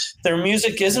radio. Their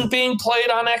music isn't being played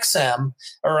on XM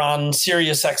or on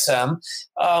Sirius XM.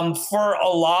 For a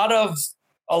lot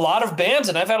of bands,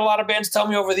 and I've had a lot of bands tell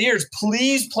me over the years,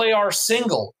 please play our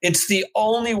single. It's the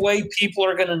only way people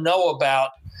are going to know about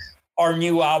our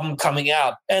new album coming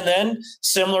out. And then,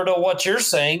 similar to what you're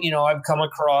saying, I've come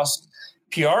across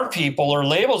PR people or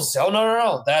labels say, oh,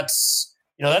 no, that's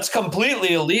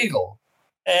completely illegal.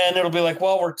 And it'll be like,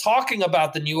 well, we're talking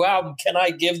about the new album. Can I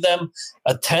give them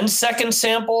a 10-second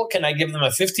sample? Can I give them a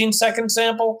 15-second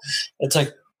sample? It's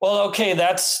like, well, okay,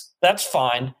 that's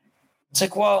fine. It's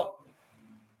like, well,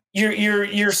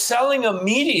 you're selling a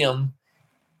medium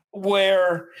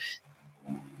where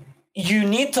you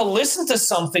need to listen to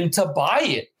something to buy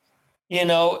it.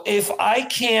 If I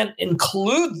can't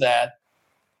include that,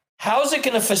 how's it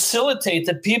going to facilitate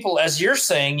that people, as you're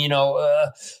saying,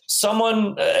 a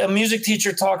music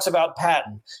teacher talks about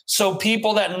Patton. So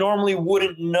people that normally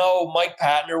wouldn't know Mike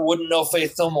Patton or wouldn't know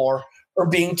Faith No More are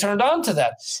being turned on to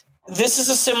that. This is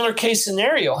a similar case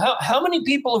scenario. How many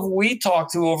people have we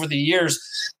talked to over the years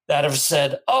that have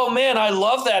said, oh man, I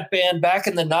love that band back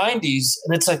in the 90s.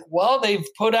 And it's like, well, they've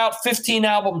put out 15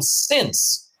 albums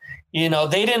since, they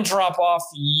didn't drop off.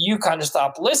 You kind of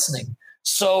stopped listening.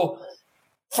 So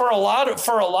for a lot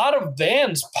of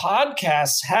bands,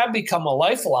 podcasts have become a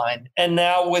lifeline. And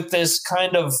now with this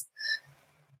kind of,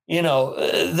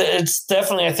 it's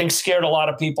definitely, I think, scared a lot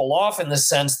of people off in the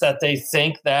sense that they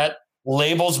think that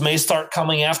labels may start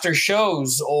coming after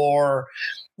shows or,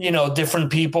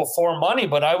 different people for money.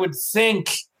 But I would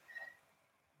think,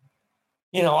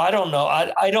 I don't know.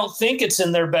 I don't think it's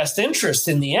in their best interest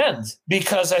in the end,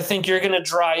 because I think you're going to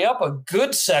dry up a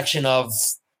good section of,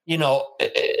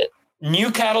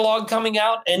 new catalog coming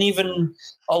out, and even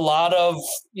a lot of,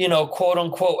 quote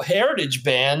unquote heritage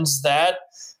bands that,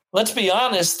 let's be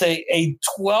honest, a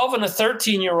 12 and a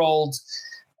 13-year-old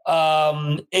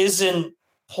isn't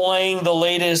playing the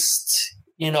latest,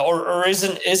 or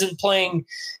isn't playing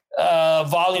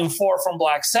Volume 4 from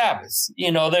Black Sabbath.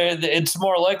 It's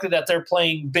more likely that they're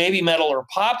playing Baby Metal or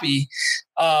Poppy,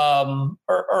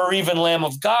 or even Lamb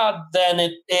of God, than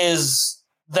it is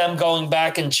them going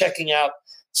back and checking out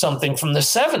something from the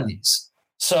 70s.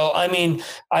 So, I mean,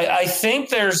 I think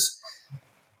there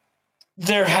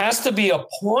has to be a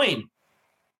point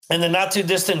in the not too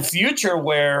distant future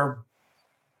where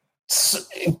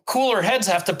cooler heads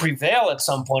have to prevail at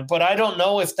some point. But I don't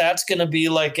know if that's going to be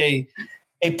like a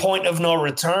point of no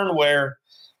return where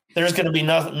there's going to be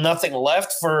nothing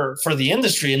left for the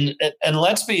industry. And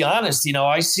let's be honest,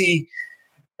 I see,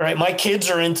 right, my kids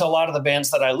are into a lot of the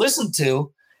bands that I listen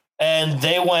to, and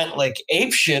they went like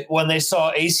apeshit when they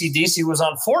saw AC/DC was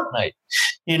on Fortnite.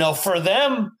 For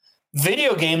them,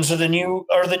 video games are the new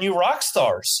rock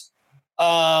stars.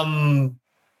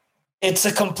 It's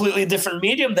a completely different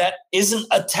medium that isn't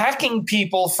attacking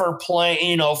people for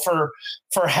playing, for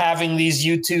having these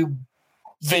YouTube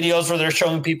videos where they're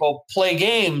showing people play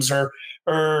games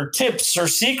or tips or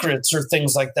secrets or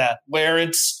things like that, where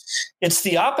it's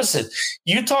the opposite.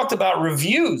 You talked about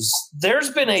reviews. There's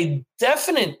been a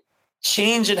definite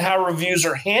change in how reviews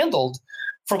are handled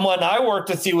from when I worked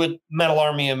with you at Metal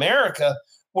Army America,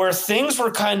 where things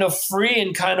were kind of free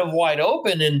and kind of wide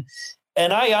open.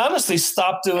 And I honestly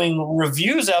stopped doing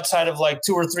reviews outside of like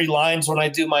 2 or 3 lines when I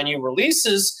do my new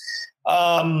releases,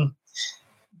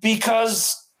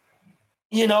 because,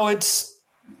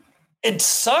 it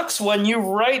sucks when you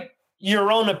write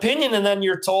your own opinion and then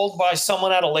you're told by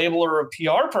someone at a label or a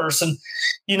PR person,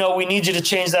 we need you to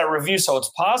change that review so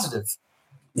it's positive.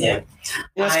 Yeah.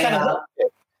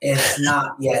 It's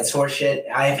not, it's horseshit.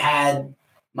 I've had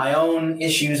my own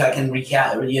issues. I can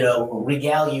regale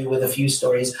you with a few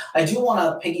stories. I do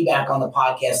want to piggyback on the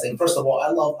podcasting. First of all, I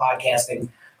love podcasting.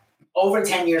 Over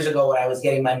 10 years ago, when I was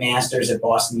getting my master's at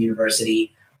Boston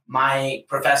University, my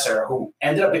professor, who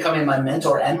ended up becoming my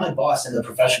mentor and my boss in the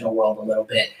professional world a little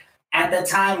bit, at the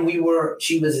time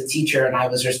she was a teacher and I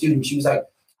was her student. She was like,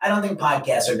 I don't think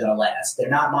podcasts are going to last. They're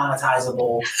not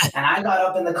monetizable. And I got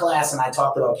up in the class and I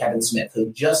talked about Kevin Smith, who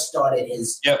just started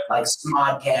his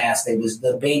Smodcast. It was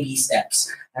the baby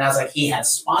steps. And I was like, he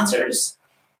has sponsors.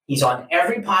 He's on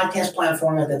every podcast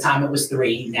platform. At the time, it was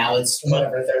 3. Now it's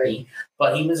whatever 30.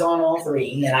 But he was on all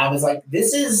 3, and I was like,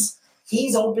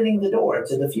 he's opening the door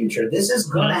to the future. This is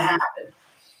going to happen.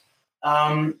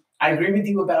 I agree with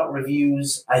you about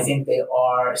reviews. I think they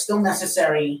are still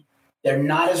necessary. They're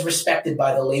not as respected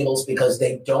by the labels because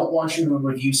they don't want you to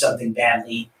review something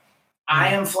badly. I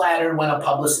am flattered when a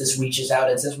publicist reaches out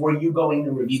and says, were you going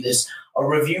to review this? A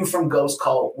review from Ghost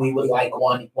Cult, we would like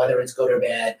one, whether it's good or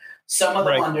bad. Some of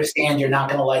them understand you're not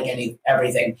going to like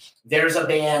everything. There's a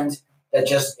band a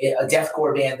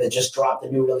deathcore band that just dropped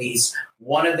a new release.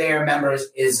 One of their members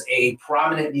is a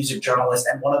prominent music journalist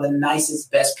and one of the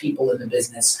nicest, best people in the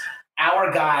business.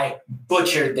 Our guy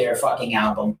butchered their fucking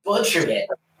album. Butchered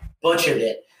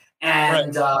it.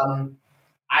 And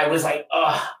I was like,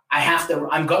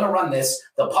 I'm going to run this.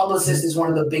 The publicist is one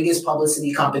of the biggest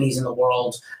publicity companies in the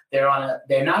world. They're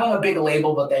not on a big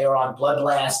label, but they are on Blood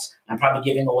Blast. I'm probably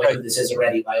giving away who this is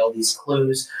already by all these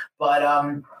clues.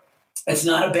 But it's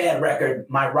not a bad record.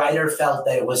 My writer felt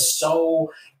that it was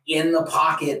so in the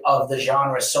pocket of the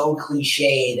genre, so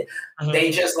cliched. They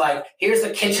just like, here's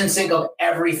the kitchen sink of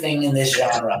everything in this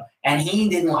genre. And he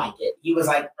didn't like it. He was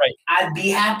like, I'd be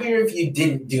happier if you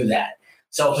didn't do that.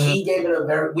 So he gave it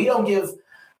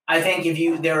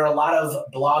there are a lot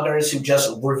of bloggers who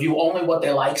just review only what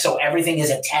they like. So everything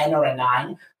is a 10 or a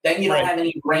 9. Then you don't have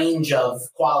any range of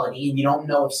quality and you don't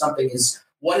know if something is,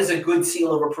 what is a good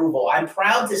seal of approval. I'm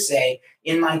proud to say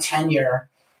in my tenure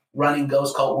running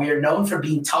Ghost Cult, we are known for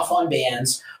being tough on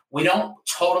bands. We don't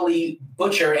totally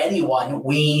butcher anyone.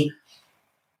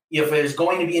 If there's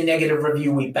going to be a negative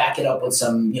review, we back it up with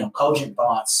some, cogent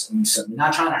thoughts. And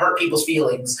not trying to hurt people's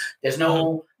feelings. There's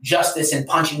no justice in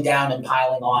punching down and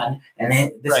piling on.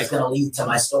 And this is going to lead to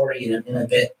my story in a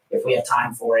bit if we have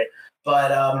time for it.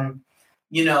 But,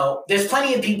 there's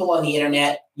plenty of people on the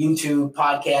internet, YouTube,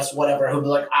 podcasts, whatever, who be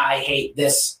like, I hate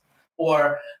this.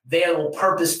 Or they will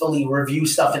purposefully review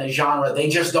stuff in a genre they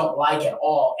just don't like at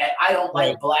all. And I don't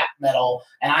like black metal,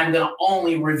 and I'm going to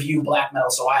only review black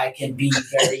metal so I can be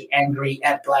very angry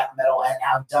at black metal and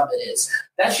how dumb it is.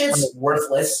 That shit's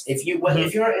worthless.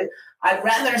 I'd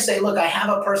rather say, look, I have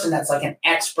a person that's like an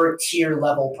expert tier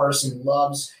level person,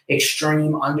 loves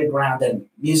extreme underground and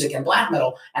music and black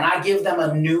metal, and I give them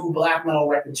a new black metal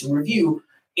record to review.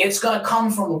 It's going to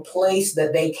come from a place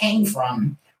that they came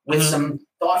from with some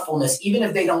thoughtfulness, even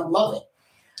if they don't love it.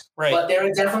 But there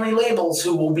are definitely labels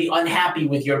who will be unhappy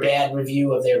with your bad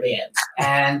review of their band.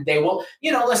 And they will,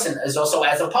 listen, as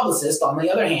a publicist, on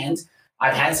the other hand,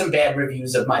 I've had some bad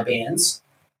reviews of my bands.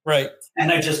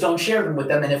 And I just don't share them with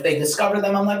them. And if they discover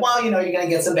them, I'm like, well, you're going to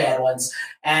get some bad ones.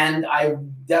 And I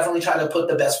definitely try to put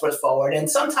the best foot forward. And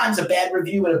sometimes a bad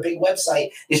review at a big website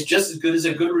is just as good as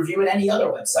a good review at any other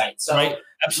website. So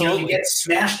absolutely. You get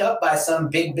smashed up by some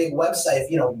big website.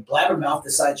 If, Blabbermouth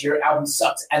decides your album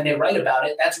sucks and they write about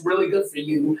it, that's really good for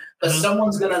you because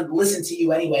someone's going to listen to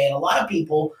you anyway. And a lot of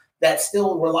people that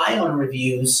still rely on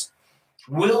reviews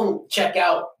will check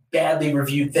out badly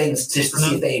reviewed things just to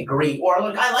see if they agree. Or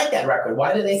look, I like that record.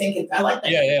 Why do they think it? I like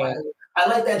that. I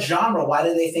like that genre. Why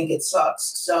do they think it sucks?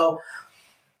 So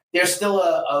there's still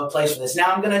a place for this. Now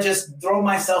I'm going to just throw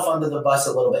myself under the bus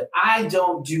a little bit. I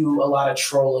don't do a lot of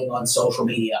trolling on social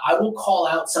media. I will call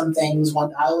out some things.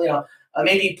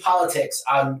 Maybe politics.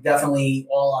 I'm definitely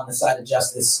all on the side of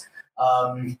justice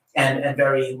and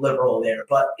very liberal there.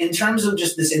 But in terms of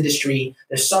just this industry,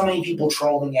 there's so many people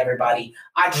trolling everybody.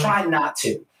 I try not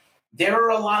to. There are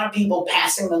a lot of people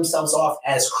passing themselves off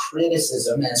as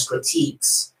criticism, as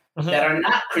critiques that are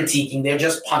not critiquing. They're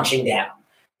just punching down.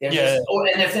 And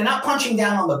if they're not punching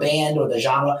down on the band or the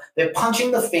genre, they're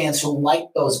punching the fans who like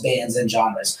those bands and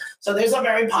genres. So there's a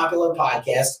very popular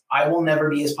podcast. I will never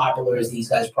be as popular as these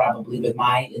guys probably with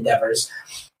my endeavors.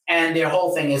 And their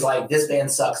whole thing is like, this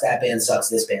band sucks, that band sucks,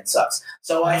 this band sucks.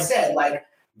 So I said, like,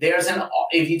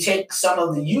 if you take some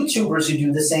of the YouTubers who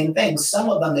do the same thing, some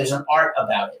of them, there's an art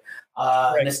about it.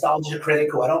 Nostalgia critic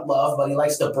who I don't love, but he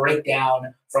likes to break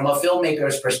down from a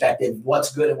filmmaker's perspective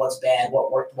what's good and what's bad,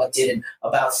 what worked, what didn't,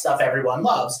 about stuff everyone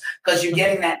loves. Because you're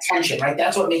getting that tension, right?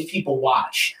 That's what makes people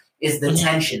watch, is the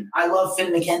tension. I love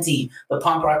Finn McKenty, the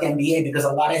punk rock MBA, because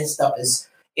a lot of his stuff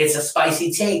it's a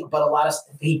spicy take, but a lot of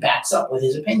stuff he backs up with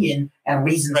his opinion and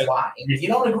reasons why. And if you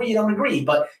don't agree, you don't agree,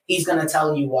 but he's going to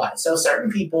tell you why. So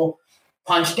certain people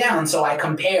punch down. So I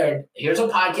compared, here's a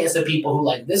podcast of people who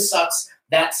like, this sucks,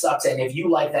 that sucks, and if you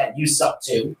like that, you suck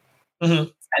too.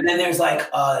 And then there's like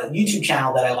a YouTube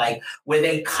channel that I like where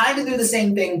they kind of do the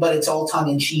same thing, but it's all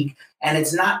tongue-in-cheek, and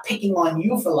it's not picking on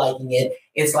you for liking it.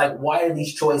 It's like, why are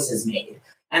these choices made?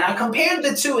 And I compared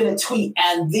the two in a tweet,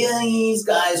 and these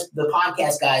guys, the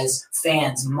podcast guys,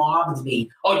 fans, mobbed me.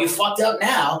 Oh, you fucked up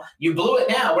now. You blew it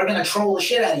now. We're going to troll the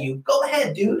shit out of you. Go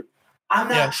ahead, dude. I'm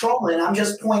not trolling. I'm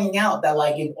just pointing out that,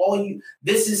 like,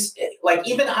 this is, like,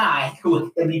 even I,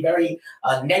 who can be very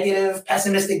negative,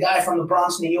 pessimistic guy from the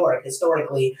Bronx, New York,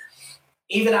 historically,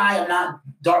 even I am not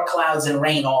dark clouds and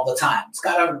rain all the time. It's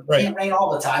can't rain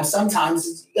all the time.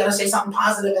 Sometimes you got to say something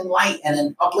positive and light and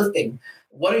then uplifting.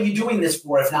 What are you doing this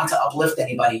for if not to uplift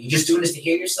anybody? You're just doing this to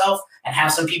hear yourself and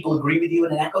have some people agree with you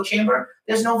in an echo chamber?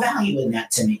 There's no value in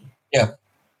that to me. Yeah.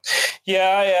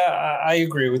 Yeah, I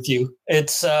agree with you.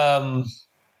 It's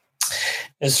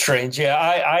strange. Yeah,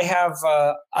 I have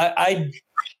I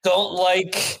don't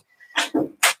like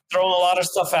throwing a lot of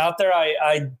stuff out there.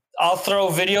 I'll throw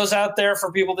videos out there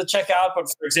for people to check out. But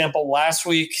for example, last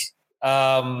week,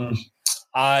 I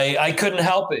couldn't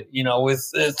help it,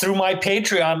 with through my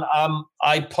Patreon.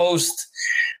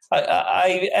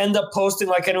 I end up posting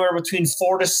like anywhere between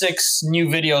 4 to 6 new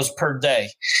videos per day.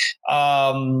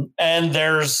 And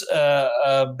there's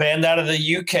a band out of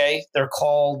the UK. They're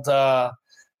called the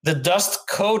Dust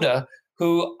Coda,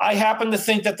 who I happen to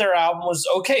think that their album was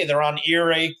okay. They're on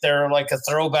Earache. They're like a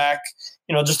throwback,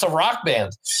 just a rock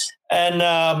band. And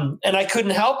I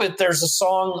couldn't help it. There's a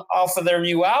song off of their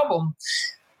new album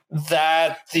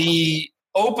that the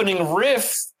opening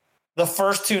riff, the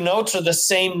first 2 notes are the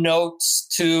same notes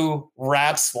to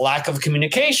Rat's Lack of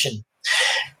Communication.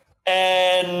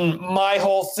 And my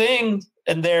whole thing,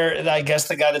 and there, I guess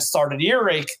the guy that started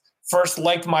Earache first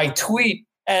liked my tweet,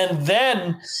 and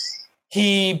then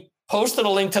he posted a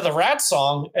link to the Rat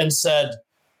song and said,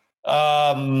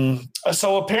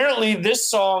 so apparently this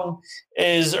song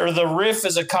the riff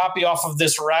is a copy off of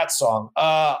this Rat song.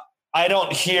 I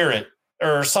don't hear it,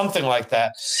 or something like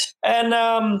that. And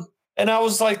I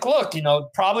was like, look, it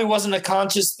probably wasn't a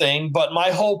conscious thing, but my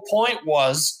whole point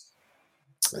was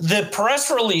the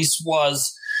press release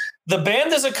was the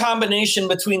band is a combination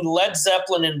between Led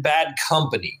Zeppelin and Bad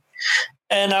Company.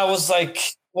 And I was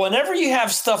like, whenever you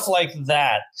have stuff like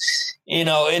that,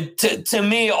 to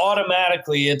me,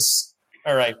 automatically it's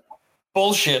all right,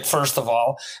 bullshit, first of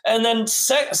all. And then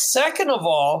second of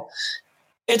all,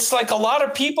 it's like a lot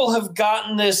of people have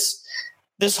gotten this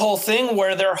whole thing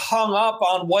where they're hung up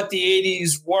on what the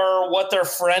 80s were, what their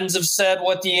friends have said,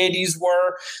 what the 80s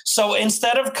were. So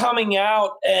instead of coming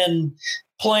out and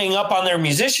playing up on their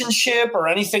musicianship or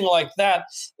anything like that,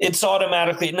 it's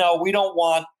automatically, no, we don't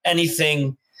want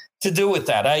anything to do with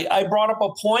that. I brought up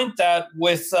a point that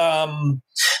with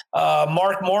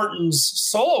Mark Morton's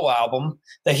solo album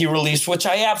that he released, which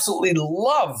I absolutely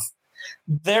love,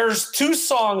 there's 2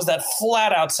 songs that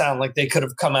flat out sound like they could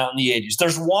have come out in the 80s.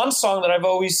 There's one song that I've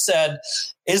always said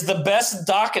is the best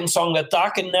Dokken song that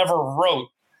Dokken never wrote.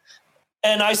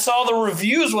 And I saw the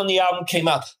reviews when the album came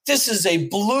out. This is a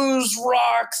blues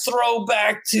rock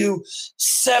throwback to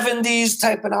 70s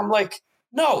type. And I'm like,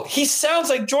 no, he sounds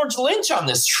like George Lynch on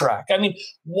this track. I mean,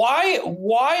 why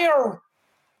are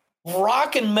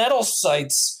rock and metal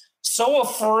sites so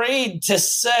afraid to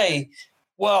say,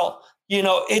 well,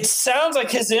 it sounds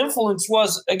like his influence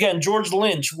was, again, George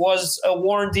Lynch, was a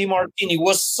Warren DeMartini,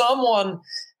 was someone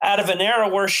out of an era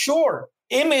where, sure,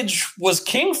 image was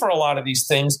king for a lot of these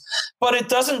things, but it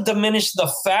doesn't diminish the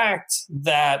fact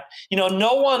that,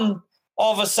 no one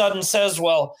all of a sudden says,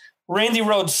 well, Randy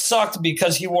Rhoads sucked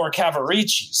because he wore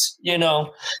Cavariccis.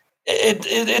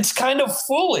 It's kind of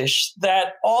foolish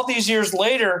that all these years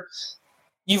later,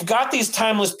 you've got these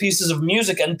timeless pieces of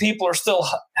music and people are still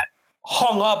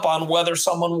hung up on whether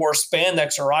someone wore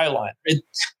spandex or eyeliner. It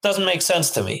doesn't make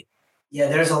sense to me. Yeah,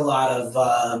 there's a lot of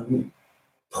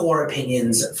poor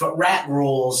opinions. For Rat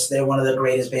rules, they're one of the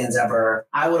greatest bands ever.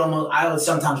 I would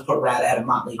sometimes put Rat ahead of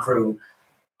Motley Crue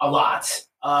a lot.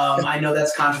 I know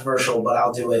that's controversial, but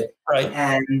I'll do it. Right.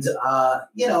 And a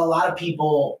lot of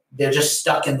people, they're just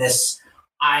stuck in this,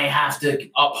 I have to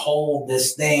uphold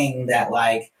this thing that,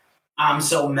 like, I'm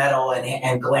so metal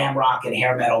and glam rock and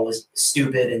hair metal was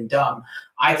stupid and dumb.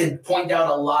 I could point out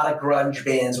a lot of grunge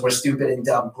bands were stupid and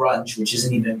dumb grunge, which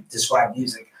isn't even describe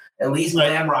music. At least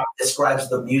glam rock describes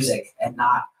the music and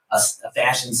not a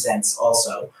fashion sense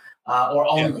also, or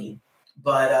only. Yeah.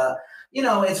 But,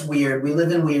 it's weird. We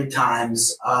live in weird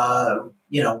times.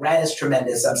 Rat is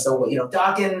tremendous. I'm still,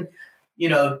 Dokken,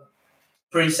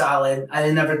 pretty solid. I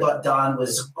never thought Don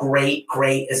was great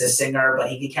as a singer, but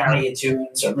he could carry a tune,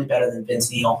 certainly better than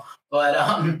Vince Neil. But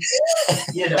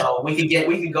we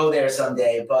could go there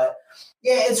someday. But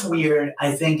yeah, it's weird.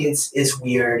 I think it's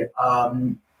weird.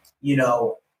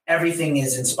 Everything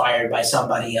is inspired by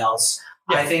somebody else.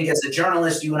 Yeah. I think as a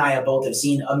journalist, you and I have both have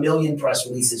seen a million press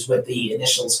releases with the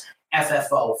initials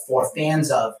FFO, for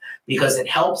fans of, because it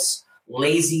helps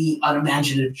lazy,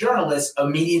 unimaginative journalists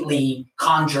immediately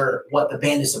conjure what the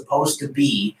band is supposed to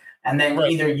be. And then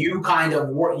either you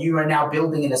you are now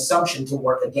building an assumption to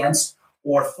work against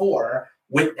or for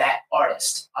with that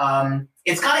artist.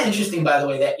 It's kind of interesting, by the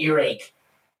way, that Earache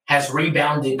has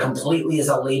rebounded completely as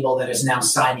a label that is now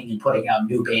signing and putting out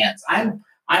new bands. I'm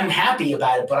happy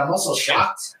about it, but I'm also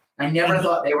shocked. I never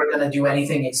thought they were going to do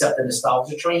anything except the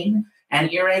nostalgia train. And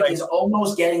Earache is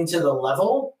almost getting to the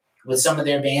level with some of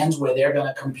their bands where they're going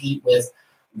to compete with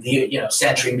the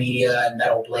Century Media and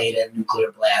Metal Blade and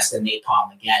Nuclear Blast and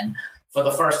Napalm again for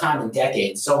the first time in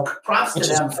decades. So props to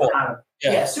them for kind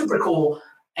of super cool.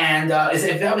 And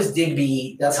if that was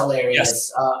Digby, that's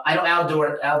hilarious. Yes. I know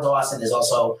Al Dawson is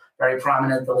also very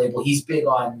prominent at the label. He's big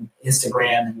on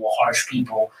Instagram and will harsh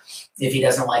people if he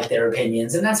doesn't like their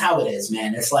opinions. And that's how it is,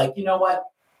 man. It's like, you know what?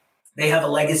 They have a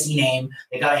legacy name.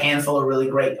 They got a handful of really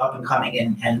great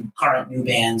up-and-coming and current new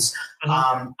bands.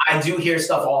 I do hear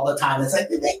stuff all the time. It's like,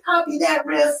 did they copy that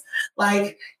riff?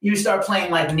 Like, you start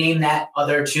playing, like, name that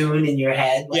other tune in your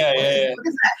head. Like, what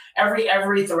is that?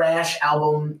 Every thrash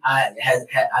album I've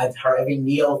heard, every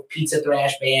Neo Pizza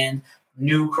thrash band,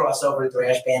 new crossover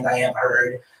thrash band I have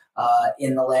heard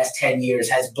in the last 10 years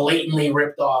has blatantly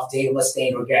ripped off Dave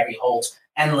Mustaine or Gary Holt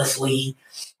endlessly.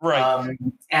 Right.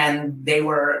 And they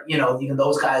were, even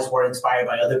those guys were inspired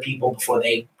by other people before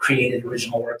they created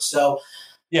original work. So,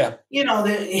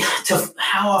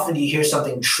 how often do you hear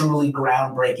something truly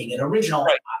groundbreaking and original?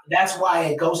 Right. That's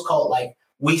why at Ghost Cult, like,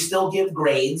 we still give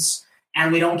grades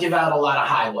and we don't give out a lot of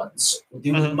high ones.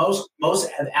 Most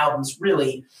of albums,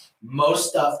 really, most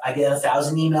stuff, I get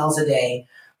 1,000 emails a day.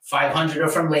 500 are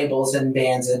from labels and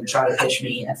bands and try to pitch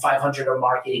me, and 500 are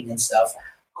marketing and stuff.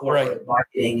 Corporate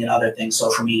marketing and other things,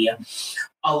 social media.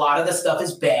 A lot of the stuff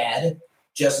is bad,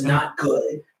 just not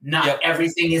good. Not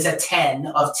everything is a 10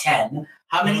 of 10.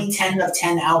 How many 10 of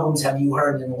 10 albums have you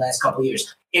heard in the last couple of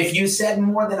years? If you said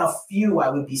more than a few, I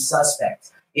would be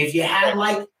suspect. If you had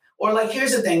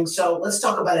here's the thing. So let's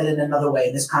talk about it in another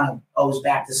way. This kind of owes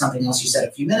back to something else you said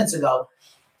a few minutes ago.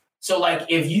 So, like,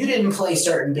 if you didn't play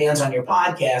certain bands on your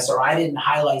podcast or I didn't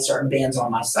highlight certain bands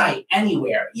on my site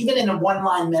anywhere, even in a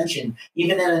one-line mention,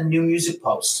 even in a new music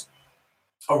post,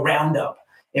 a roundup,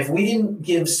 if we didn't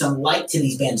give some light to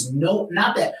these bands,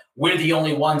 not that we're the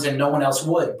only ones and no one else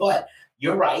would, but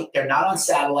you're right, they're not on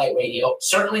satellite radio,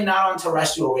 certainly not on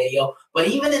terrestrial radio, but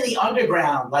even in the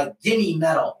underground, like Gimme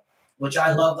Metal, which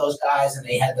I love those guys, and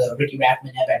they had the Ricky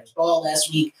Rackman Headbangers Ball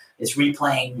last week. It's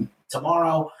replaying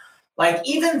tomorrow. Like,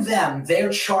 even them, their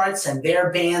charts and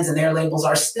their bands and their labels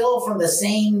are still from the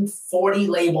same 40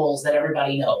 labels that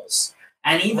everybody knows.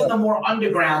 And even the more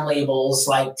underground labels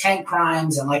like Tank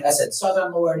Crimes and, like I said,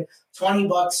 Southern Lord,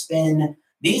 $20 Spin,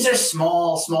 these are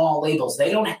small labels.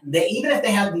 Even if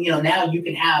they have, now you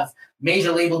can have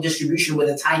major label distribution with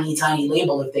a tiny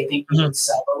label if they think you can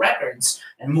sell the records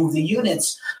and move the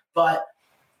units. But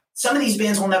some of these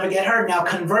bands will never get heard. Now,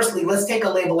 conversely, let's take a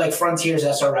label like Frontiers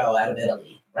SRL out of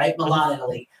Italy. Right? Milan,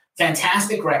 Italy.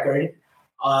 Fantastic record.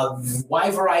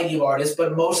 Wide variety of artists,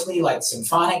 but mostly like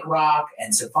symphonic rock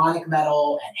and symphonic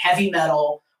metal and heavy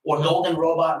metal, or Golden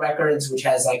Robot Records, which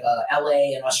has like a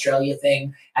LA and Australia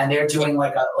thing. And they're doing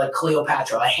like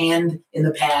Cleopatra, a hand in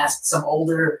the past, some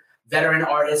older veteran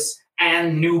artists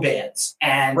and new bands.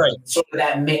 And sort of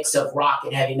that mix of rock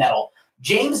and heavy metal.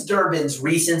 James Durbin's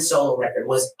recent solo record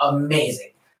was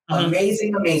amazing.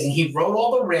 Amazing. He wrote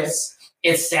all the riffs.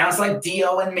 It sounds like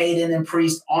Dio and Maiden and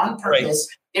Priest on purpose.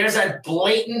 There's a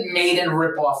blatant Maiden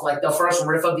ripoff. Like, the first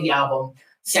riff of the album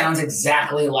sounds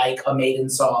exactly like a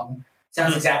Maiden song.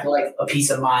 Sounds exactly like a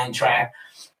Piece of Mind track.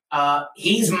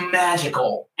 He's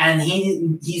magical. And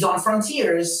he's on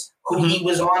Frontiers, who he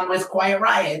was on with Quiet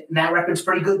Riot. And that record's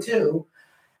pretty good too.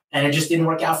 And it just didn't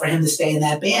work out for him to stay in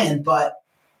that band. But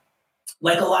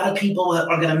like, a lot of people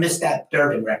are going to miss that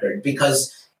Durbin record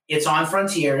because it's on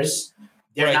Frontiers.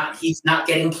 He's not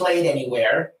getting played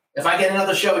anywhere. If I get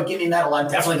another show at Gimme Metal, I'm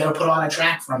definitely going to put on a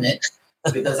track from it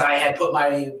because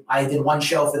I did one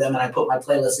show for them and I put my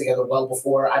playlist together well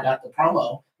before I got the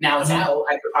promo. Now it's out.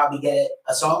 I could probably get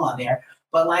a song on there.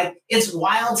 But, like, it's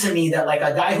wild to me that, like,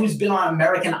 a guy who's been on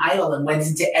American Idol and went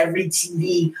into every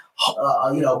TV,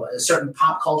 a certain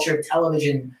pop culture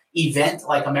television event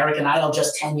like American Idol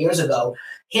just 10 years ago,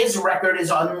 his record is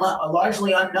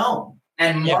largely unknown.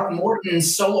 And Mark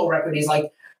Morton's solo record, he's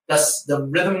like the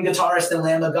rhythm guitarist in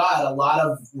Lamb of God. A lot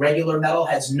of regular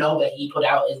metalheads know that he put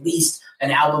out at least an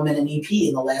album and an EP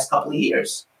in the last couple of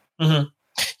years.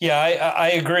 Yeah, I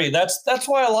agree. That's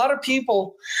why a lot of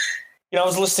people, I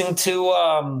was listening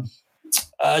to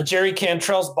Jerry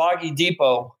Cantrell's Boggy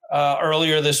Depot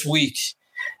earlier this week.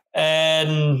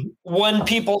 And when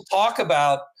people talk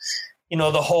about,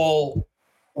 the whole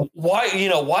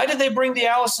why did they bring the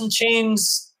Alice in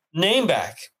Chains name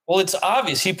back? Well, it's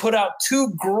obvious. He put out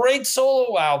 2 great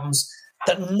solo albums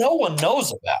that no one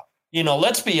knows about.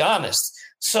 Let's be honest.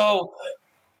 So,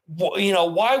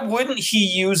 why wouldn't he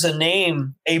use a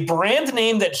brand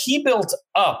name that he built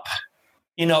up?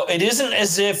 It isn't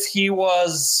as if he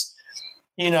was,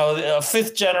 a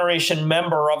 5th generation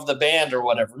member of the band or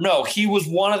whatever. No, he was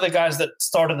one of the guys that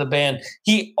started the band.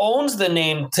 He owns the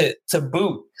name to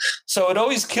boot. So it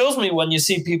always kills me when you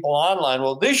see people online,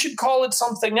 well, they should call it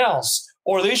something else,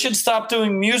 or they should stop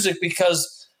doing music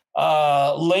because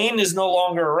Lane is no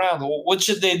longer around. Well, what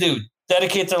should they do?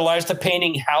 Dedicate their lives to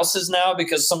painting houses now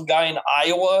because some guy in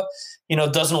Iowa,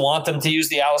 doesn't want them to use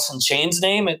the Alice in Chains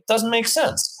name? It doesn't make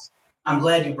sense. I'm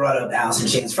glad you brought up Alice in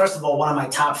Chains. First of all, one of my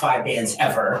top 5 bands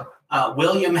ever.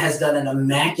 William has done an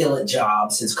immaculate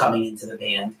job since coming into the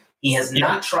band. He has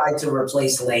not tried to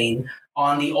replace Lane.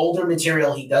 On the older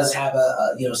material, he does have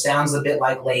sounds a bit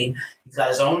like Lane. He's got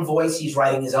his own voice. He's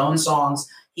writing his own songs.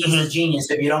 He's a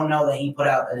genius. If you don't know that, he put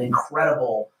out an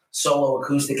incredible solo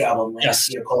acoustic album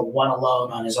last year called One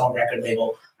Alone on his own record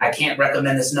label. I can't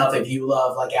recommend this enough if you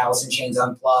love like Alice in Chains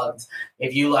Unplugged.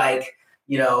 If you like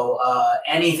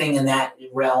anything in that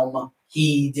realm,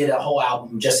 he did a whole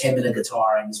album, just him and a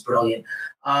guitar, and it's brilliant.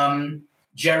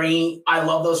 Jerry, I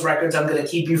love those records. I'm going to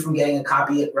keep you from getting a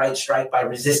copyright strike by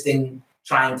resisting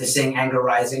trying to sing Anger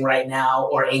Rising right now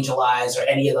or Angel Eyes or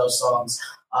any of those songs.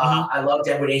 I love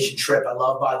Degradation Trip. I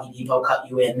love Boggy Depot, Cut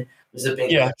You In. It was a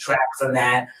big track from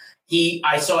that.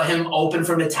 I saw him open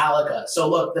for Metallica. So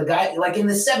look, the guy, like in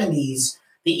the 70s,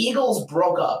 the Eagles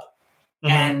broke up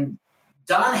and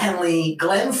Don Henley,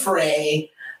 Glenn Frey,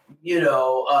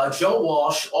 Joe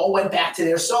Walsh all went back to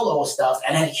their solo stuff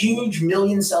and had huge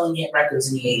million-selling hit records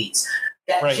in the 80s.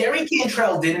 That Jerry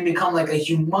Cantrell didn't become like a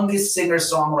humongous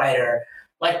singer-songwriter,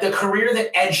 like the career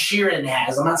that Ed Sheeran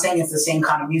has. I'm not saying it's the same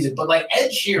kind of music, but like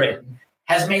Ed Sheeran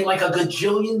has made like a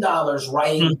gajillion dollars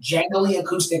writing jangly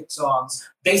acoustic songs,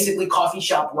 basically coffee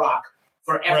shop rock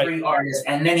for every artist.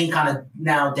 And then he kind of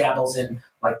now dabbles in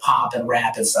like pop and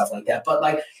rap and stuff like that. But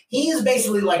like he is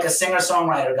basically like a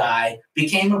singer-songwriter guy,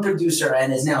 became a producer,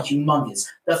 and is now humongous.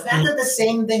 The fact that the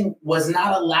same thing was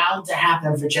not allowed to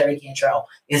happen for Jerry Cantrell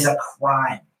is a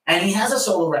crime. And he has a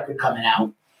solo record coming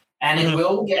out, and it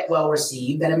will get well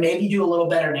received, and it maybe do a little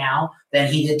better now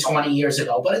than he did 20 years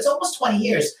ago. But it's almost 20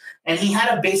 years, and he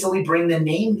had to basically bring the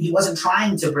name. He wasn't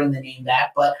trying to bring the name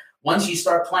back, but once you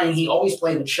start playing, he always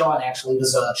played with Sean, actually. It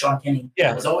was Sean Kinney.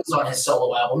 Yeah. Was always on his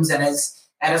solo albums, and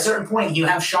at a certain point, you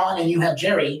have Sean and you have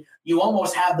Jerry, you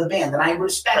almost have the band. And I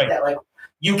respect that. Like,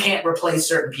 you can't replace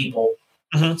certain people.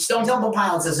 Stone Temple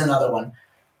Pilots is another one.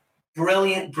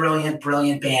 Brilliant, brilliant,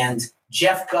 brilliant band.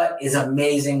 Jeff Gutt is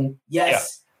amazing.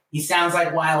 Yes, he sounds like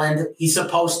Weiland. He's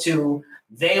supposed to.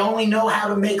 They only know how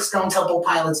to make Stone Temple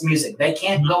Pilots music. They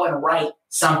can't go and write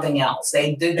something else.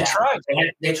 They did that.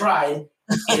 They tried.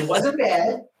 It wasn't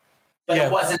bad, but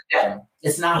it wasn't them.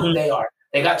 It's not who they are.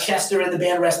 They got Chester in the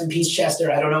band. Rest in peace,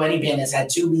 Chester. I don't know any band that's had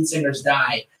 2 lead singers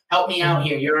die. Help me out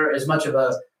here. You're as much of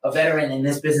a veteran in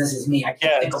this business as me. I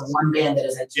can't think of one band that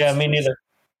has had 2 me neither.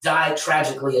 Die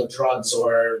tragically of drugs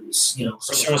or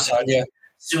suicide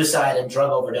and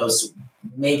drug overdose.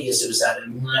 Maybe a suicide.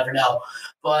 We'll never know.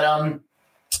 But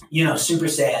super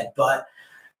sad. But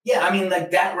yeah, I mean,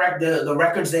 like that the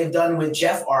records they've done with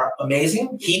Jeff are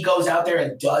amazing. He goes out there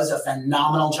and does a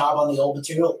phenomenal job on the old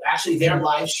material. Actually, their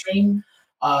live stream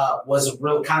was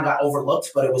really kind of got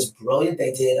overlooked, but it was brilliant.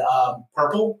 They did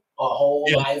Purple, a whole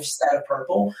live set of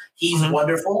Purple. He's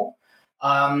wonderful.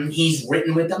 He's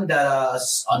written with them. The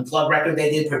Unplugged record they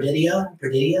did,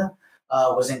 Perdidia,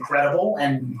 was incredible,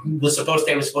 and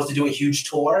they were supposed to do a huge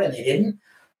tour, and they didn't.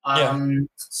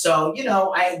 So,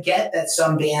 I get that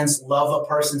some bands love a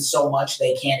person so much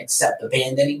they can't accept the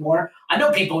band anymore. I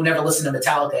know people who never listened to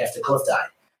Metallica after Cliff died,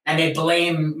 and they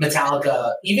blame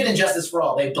Metallica, even in Justice for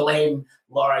All, they blame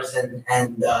Lars and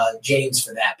James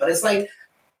for that. But it's like,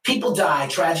 people die,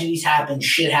 tragedies happen,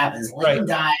 shit happens. Lane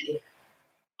died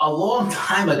a long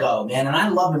time ago, man, and I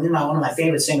love him. He's one of my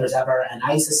favorite singers ever, and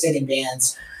I used to sing in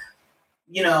bands,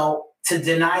 to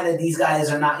deny that these guys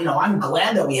are not, I'm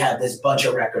glad that we have this bunch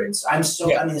of records.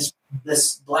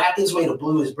 This Black Is Way to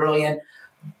Blue is brilliant.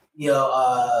 The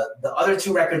other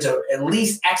 2 records are at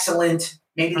least excellent.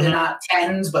 Maybe they're not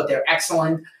 10s, but they're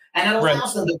excellent. And it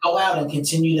allows them to go out and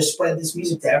continue to spread this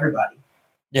music to everybody.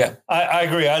 Yeah, I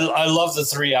agree. I love the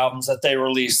 3 albums that they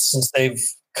released since they've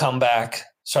come back.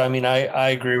 So, I mean, I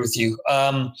agree with you.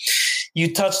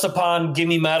 You touched upon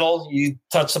Gimme Metal. You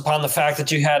touched upon the fact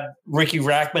that you had Ricky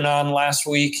Rackman on last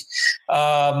week.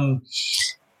 How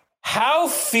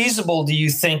feasible do you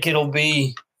think it'll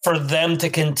be for them to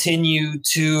continue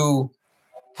to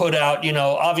put out,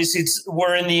 obviously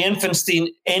we're in the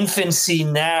infancy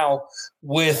now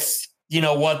with,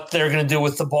 what they're going to do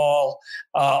with the ball.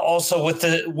 Also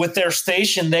with their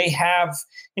station, they have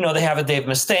a Dave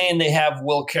Mustaine, they have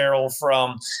Will Carroll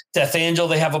from Death Angel.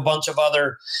 They have a bunch of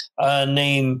other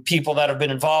name people that have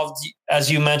been involved.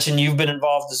 As you mentioned, you've been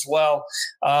involved as well.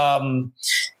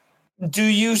 Do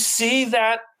you see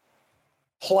that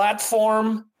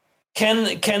platform?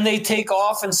 Can they take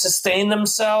off and sustain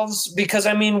themselves? Because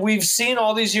we've seen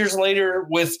all these years later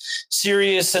with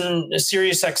Sirius and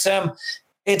Sirius XM,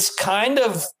 it's kind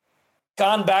of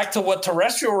gone back to what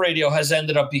terrestrial radio has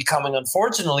ended up becoming,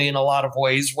 unfortunately, in a lot of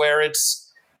ways, where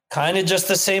it's kind of just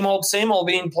the same old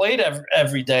being played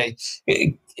every day.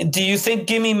 Do you think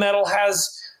Gimme Metal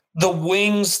has the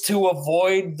wings to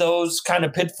avoid those kind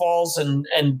of pitfalls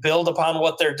and build upon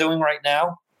what they're doing right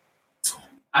now?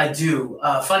 I do.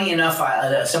 Funny enough,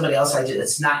 somebody else,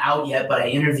 it's not out yet, but I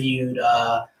interviewed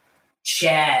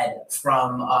Chad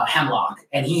from Hemlock,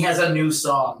 and he has a new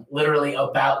song literally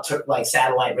about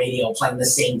satellite radio, playing the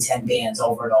same 10 bands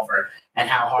over and over, and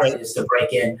how hard it is to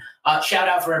break in. Shout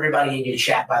out for everybody in your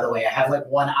chat, by the way. I have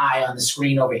one eye on the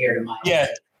screen over here to my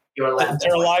your left.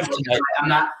 They're live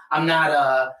tonight. I'm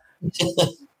not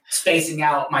spacing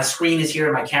out. My screen is here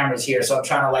and my camera's here, so I'm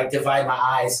trying to divide my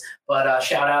eyes. But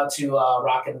shout out to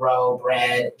Rock and Roll,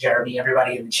 Brad, Jeremy,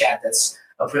 everybody in the chat.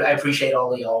 I appreciate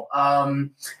all of y'all.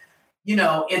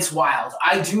 It's wild.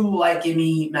 I do like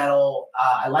Gimme Metal.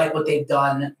 I like what they've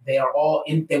done. They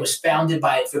was founded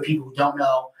for people who don't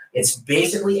know, it's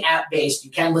basically app-based.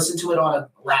 You can listen to it on a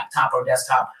laptop or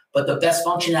desktop, but the best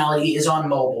functionality is on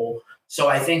mobile. So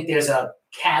I think there's a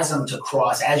chasm to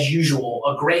cross. As usual,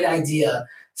 a great idea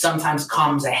sometimes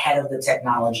comes ahead of the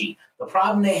technology. The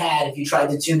problem they had, if you tried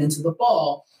to tune into the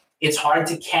ball, it's hard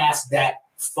to cast that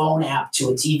phone app to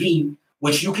a TV,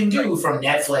 which you can do from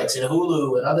Netflix and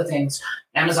Hulu and other things,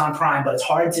 Amazon Prime, but it's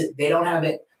hard they don't have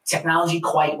it technology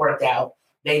quite worked out.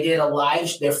 They did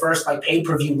their first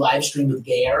pay-per-view live stream with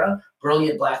Gay Era,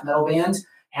 brilliant black metal band,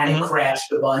 and it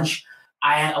crashed a bunch.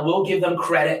 I will give them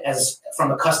credit from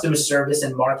a customer service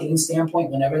and marketing standpoint.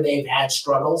 Whenever they've had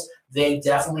struggles, they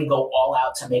definitely go all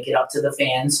out to make it up to the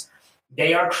fans.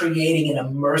 They are creating an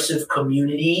immersive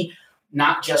community,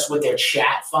 not just with their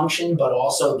chat function, but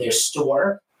also their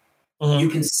store. You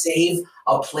can save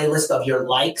a playlist of your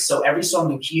likes. So every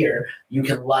song you hear, you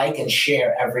can like and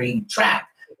share every track.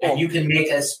 And you can make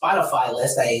a Spotify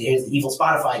list. Here's the evil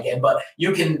Spotify again, but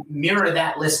you can mirror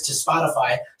that list to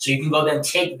Spotify. So you can go then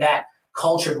take that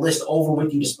cultured list over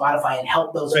with you to Spotify and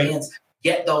help those fans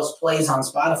get those plays on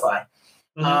Spotify.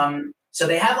 So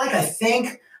they have I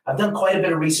think I've done quite a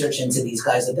bit of research into these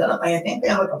guys. I think they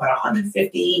have about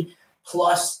 150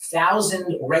 plus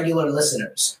thousand regular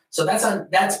listeners. So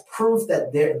that's proof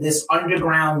that this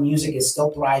underground music is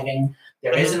still thriving.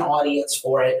 There is an audience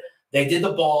for it. They did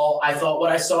the ball. I thought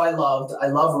what I saw I loved. I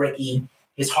love Ricky.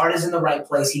 His heart is in the right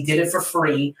place. He did it for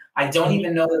free. I don't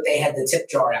even know that they had the tip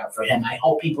jar out for him. I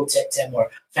hope people tipped him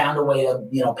or found a way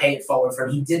to pay it forward for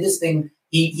him. He did this thing.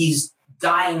 He's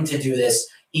dying to do this.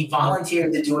 He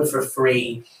volunteered to do it for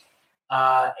free.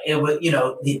 It was,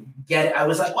 I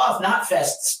was like, well, if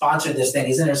Knotfest sponsored this thing,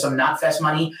 isn't there some Knotfest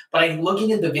money? But I'm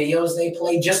looking at the videos they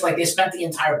played, just they spent the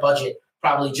entire budget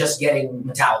probably just getting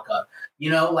Metallica.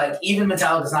 Even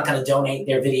Metallica's not going to donate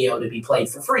their video to be played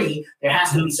for free. There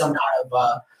has to be some kind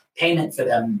of payment for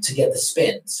them to get the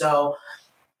spin. So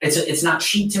it's not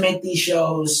cheap to make these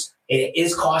shows. It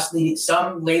is costly.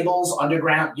 Some labels,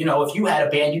 underground, if you had a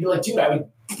band, you'd be like,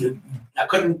 dude, I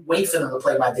couldn't wait for them to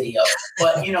play my video.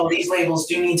 But, these labels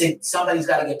do need somebody's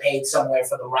got to get paid somewhere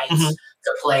for the rights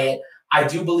to play it. I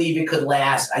do believe it could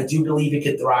last. I do believe it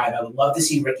could thrive. I would love to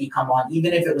see Ricky come on,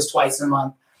 even if it was twice a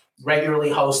month, regularly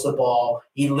host the ball.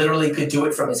 He literally could do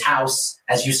it from his house,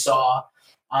 as you saw.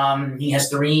 He has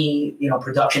 3,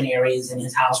 production areas in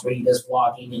his house where he does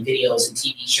vlogging and videos and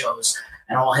TV shows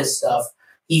and all his stuff.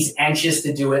 He's anxious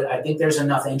to do it. I think there's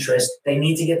enough interest. They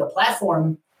need to get the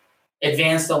platform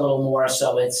advanced a little more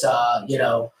so it's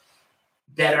a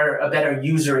better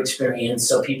user experience,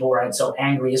 so people aren't so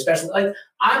angry. Especially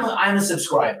I'm a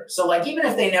subscriber, so even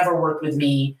if they never worked with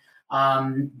me,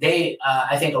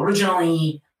 I think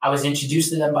originally I was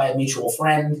introduced to them by a mutual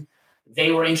friend.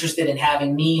 They were interested in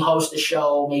having me host a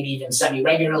show, maybe even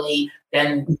semi-regularly.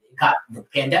 Then the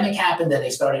pandemic happened, and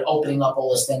they started opening up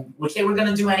all this thing, which they were going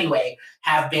to do anyway,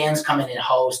 have bands come in and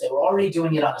host. They were already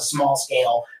doing it on a small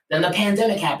scale. Then the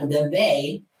pandemic happened. Then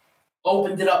they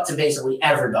opened it up to basically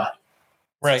everybody.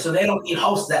 Right. So they don't need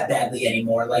hosts that badly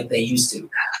anymore like they used to.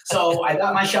 So I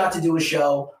got my shot to do a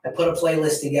show. I put a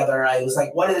playlist together. I was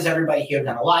like, what is everybody here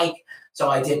going to like? So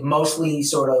I did mostly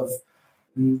sort of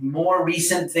more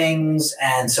recent things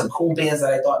and some cool bands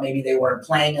that I thought maybe they weren't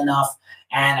playing enough,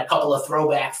 and a couple of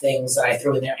throwback things that I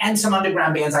threw in there, and some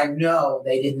underground bands I know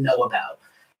they didn't know about.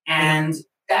 And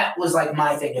that was like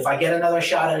my thing. If I get another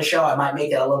shot at a show, I might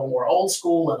make it a little more old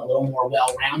school and a little more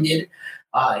well-rounded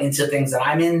into things that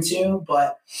I'm into.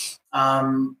 But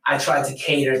I tried to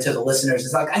cater to the listeners.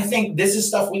 It's like, I think this is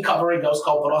stuff we cover in Ghost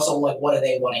Cult, but also like, what do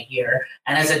they want to hear?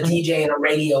 And as a DJ and a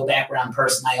radio background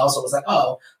person, I also was like,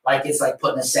 oh, like it's like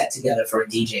putting a set together for a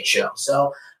DJ show.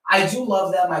 So I do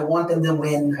love them. I want them to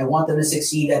win. I want them to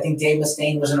succeed. I think Dave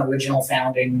Mustaine was an original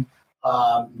founding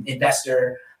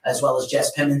investor, as well as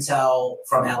Jess Pimentel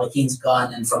from Alekeen's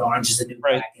Gun and from Orange is the New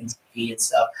Black and TV and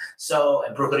stuff. So,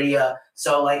 and Brujeria.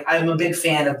 So, like, I'm a big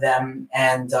fan of them,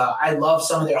 and I love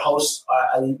some of their hosts.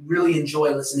 I really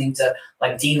enjoy listening to,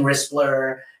 like, Dean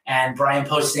Rispler and Brian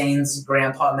Posehn's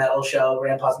Grandpa's Metal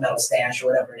Stash, or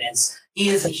whatever it is. He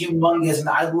is a humongous, and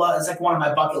I love, it's like one of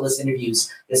my bucket list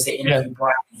interviews is to interview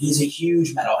Brian. He's a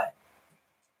huge metalhead.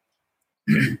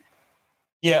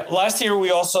 Yeah, last year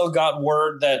we also got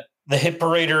word that the Hit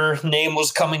Parader name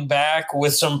was coming back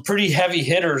with some pretty heavy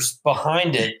hitters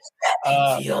behind it.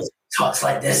 Pinfield talks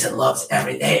like this and loves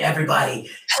everybody.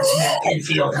 It's Matt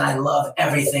Pinfield, and I love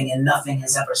everything, and nothing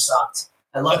has ever sucked.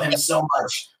 I love him so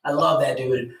much. I love that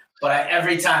dude. But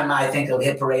every time I think of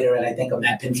Hit Parader and I think of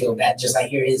Matt Pinfield, I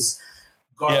hear his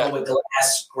gargle with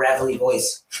glass, gravelly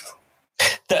voice.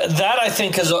 That I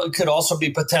think could also be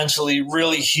potentially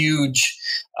really huge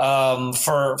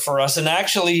for us. And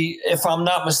actually, if I'm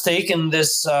not mistaken,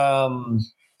 this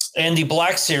Andy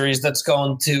Black series that's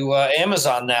going to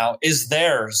Amazon now is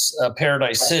theirs,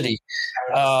 Paradise City.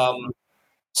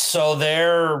 So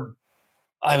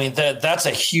that's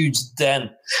a huge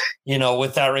dent,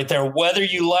 with that right there. Whether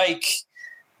you like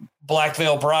Black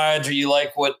Veil Brides or you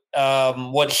like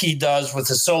what he does with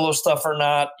his solo stuff or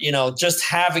not, just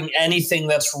having anything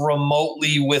that's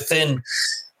remotely within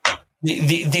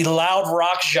the loud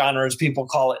rock genre, as people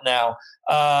call it now,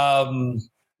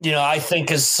 I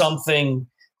think is something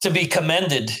to be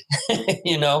commended.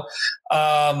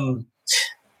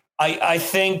 I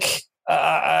think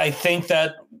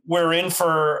that we're in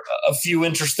for a few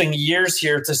interesting years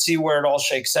here to see where it all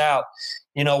shakes out.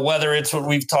 Whether it's what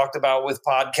we've talked about with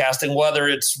podcasting, whether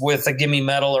it's with a Gimme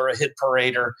Metal or a Hit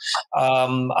Parader.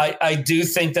 I do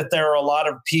think that there are a lot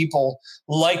of people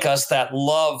like us that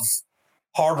love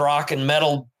hard rock and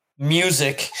metal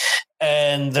music.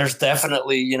 And there's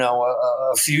definitely,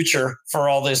 a future for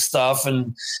all this stuff.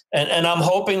 And I'm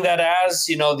hoping that as,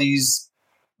 these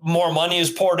more money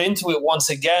is poured into it once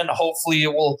again, hopefully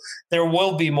there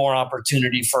will be more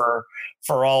opportunity for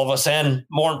all of us, and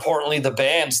more importantly, the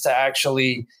bands to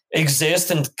actually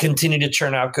exist and continue to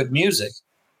churn out good music.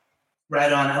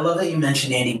 Right on. I love that you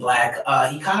mentioned Andy Black.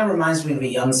 He kind of reminds me of a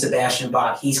young Sebastian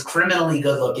Bach. He's criminally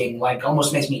good looking, like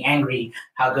almost makes me angry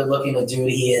how good looking a dude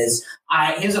he is.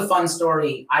 Here's a fun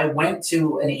story. I went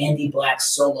to an Andy Black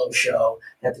solo show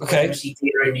at the Gramercy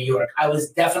Theater in New York. I was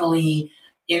definitely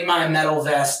in my metal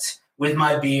vest with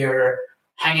my beer,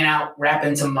 hanging out,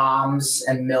 rapping to moms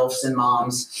and MILFs and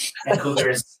moms and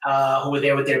cougars who were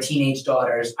there with their teenage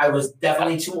daughters. I was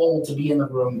definitely too old to be in the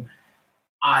room.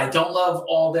 I don't love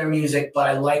all their music, but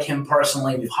I like him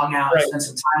personally. We've hung out, spent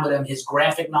some time with him. His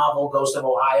graphic novel, Ghost of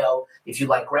Ohio, if you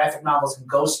like graphic novels and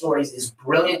ghost stories, is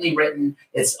brilliantly written.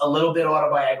 It's a little bit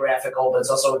autobiographical, but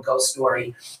it's also a ghost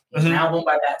story. There's an album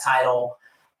by that title.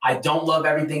 I don't love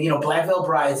everything. Black Veil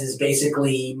Brides is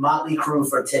basically Motley Crue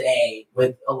for today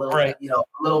with a little, a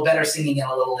little better singing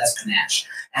and a little less panache.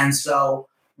 And so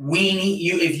we need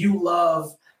you, if you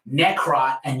love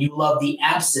Necrot and you love The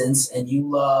Absence and you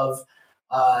love,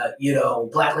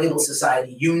 Black Label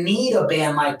Society, you need a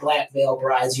band like Black Veil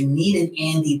Brides. You need an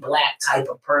Andy Black type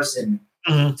of person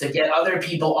to get other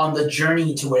people on the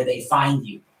journey to where they find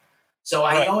you. So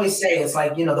I always say it's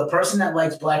like, the person that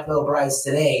likes Black Veil Brides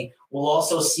today will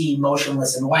also see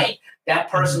Motionless in White. That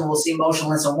person will see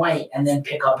Motionless in White and then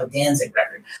pick up a Danzig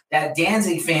record. That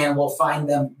Danzig fan will find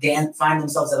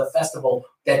themselves at a festival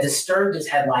that Disturbed is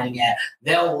headlining at.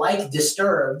 They'll like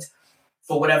Disturbed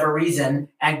for whatever reason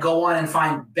and go on and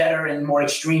find better and more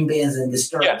extreme bands than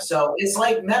Disturbed. Yeah. So it's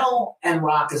like metal and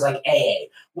rock is like AA.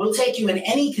 We'll take you in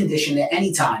any condition at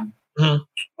any time.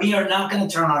 We are not going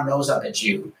to turn our nose up at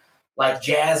you. Like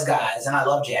jazz guys, and I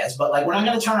love jazz, but like we're not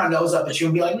going to turn our nose up at you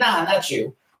and be like, nah, not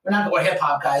you. We're not, or hip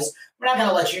hop guys. We're not going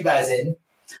to let you guys in.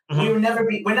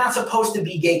 Mm-hmm. We're not supposed to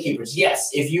be gatekeepers. Yes,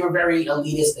 if you're very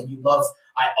elitist and you love,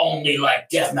 I only like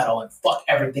death metal and fuck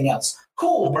everything else.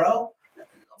 Cool, bro.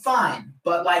 Fine.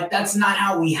 But like, that's not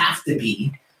how we have to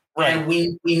be. Right. And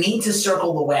we need to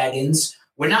circle the wagons.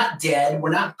 We're not dead. We're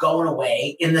not going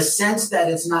away in the sense that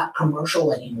it's not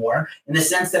commercial anymore, in the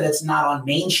sense that it's not on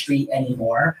Main Street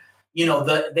anymore. You know,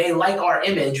 they like our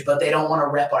image, but they don't want to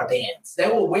rep our bands. They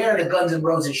will wear the Guns N'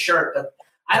 Roses shirt, but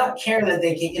I don't care that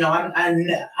they can, you know,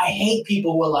 I hate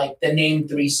people with like the name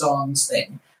 3 songs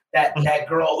thing. That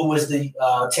girl who was the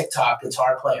TikTok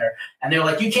guitar player. And they're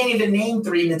like, you can't even name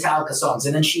 3 Metallica songs.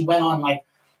 And then she went on like,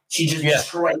 she just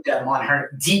destroyed them on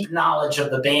her deep knowledge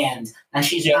of the band. And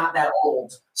she's not that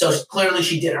old. So clearly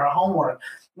she did her homework.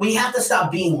 We have to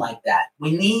stop being like that.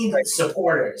 We need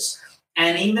supporters.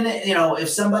 And even, you know, if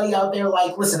somebody out there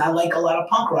like, listen, I like a lot of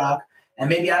punk rock, and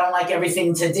maybe I don't like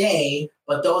everything today,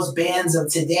 but those bands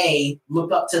of today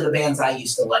look up to the bands I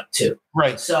used to like too.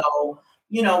 Right. So,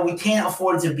 you know, we can't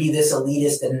afford to be this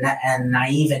elitist and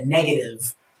naive and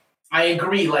negative. I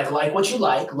agree. Like what you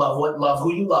like, love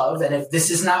who you love. And if this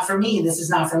is not for me, this is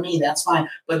not for me. That's fine.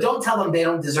 But don't tell them they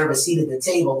don't deserve a seat at the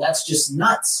table. That's just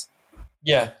nuts.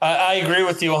 Yeah, I agree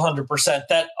with you 100%.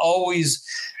 That always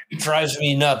drives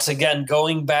me nuts. Again,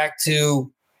 going back to,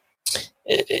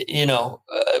 you know,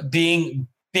 being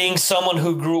someone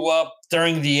who grew up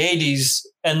during the 80s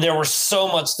and there was so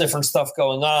much different stuff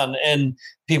going on. And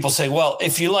people say, well,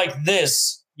 if you like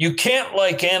this, you can't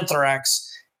like Anthrax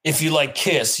if you like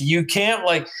Kiss. You can't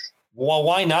like, well,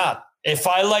 why not? If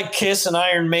I like Kiss and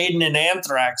Iron Maiden and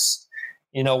Anthrax,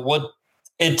 you know, what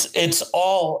it's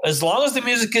all, as long as the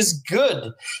music is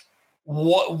good,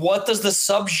 what does the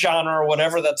subgenre or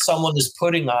whatever that someone is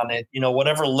putting on it, you know,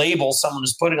 whatever label someone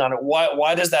is putting on it,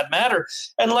 why does that matter?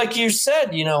 And like you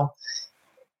said, you know,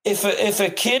 if a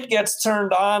kid gets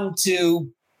turned on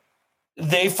to,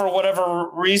 they, for whatever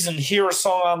reason, hear a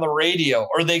song on the radio,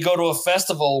 or they go to a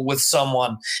festival with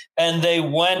someone and they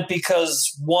went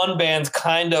because one band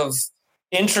kind of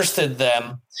interested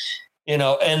them, you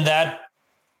know, and that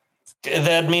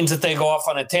means that they go off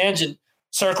on a tangent.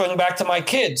 Circling back to my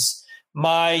kids,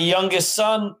 my youngest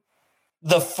son,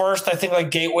 the first, I think, like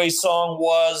gateway song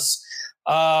was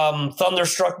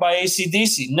Thunderstruck by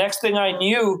AC/DC. Next thing I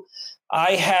knew,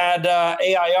 I had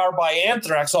AIR by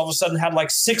Anthrax all of a sudden had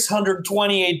like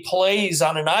 628 plays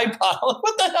on an iPod.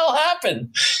 What the hell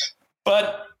happened?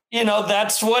 But, you know,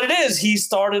 that's what it is. He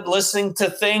started listening to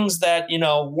things that, you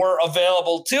know, were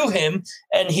available to him.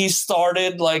 And he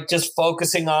started like just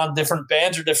focusing on different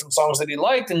bands or different songs that he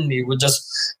liked. And he would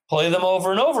just play them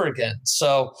over and over again.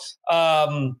 So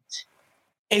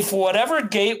if whatever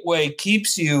gateway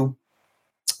keeps you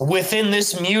within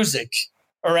this music,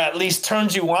 or at least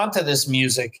turns you on to this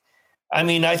music. I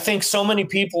mean, I think so many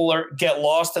people get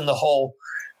lost in the whole,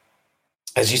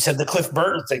 as you said, the Cliff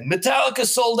Burton thing. Metallica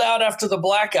sold out after the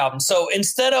Black Album. So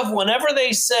instead of whenever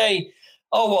they say,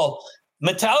 oh, well,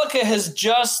 Metallica has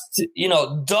just, you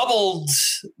know, doubled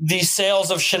the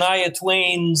sales of Shania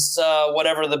Twain's,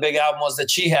 whatever the big album was that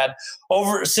she had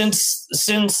over since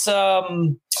now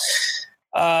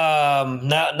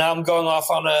I'm going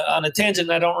off on a tangent.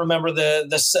 And I don't remember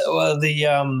is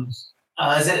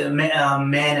it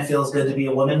Man It Feels Good to Be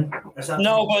a Woman or something?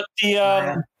 No, but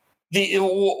the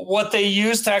what they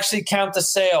use to actually count the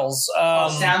sales.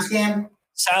 SoundScan.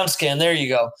 There you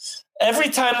go. Every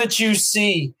time that you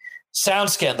see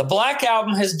SoundScan, the Black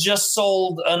Album has just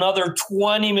sold another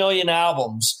 20 million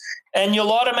albums. And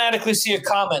you'll automatically see a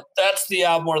comment. That's the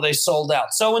album where they sold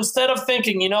out. So instead of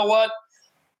thinking, you know what?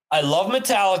 I love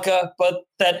Metallica, but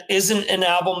that isn't an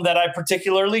album that I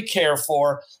particularly care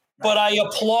for. But I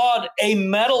applaud a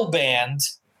metal band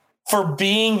for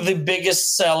being the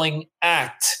biggest selling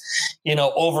act, you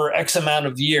know, over X amount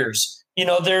of years. You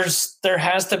know, there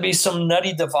has to be some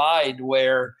nutty divide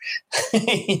where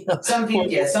you know, some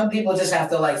people just have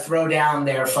to like throw down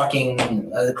their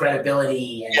fucking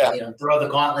credibility and you know, throw the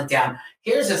gauntlet down.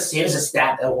 Here's a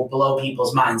stat that will blow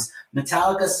people's minds.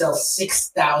 Metallica sells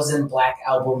 6,000 Black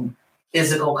Album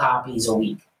physical copies a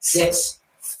week.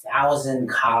 6,000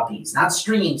 copies, not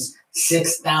streams.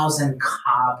 6,000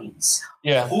 copies.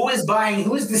 Yeah. Who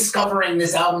is discovering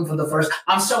this album for the first?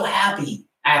 I'm so happy.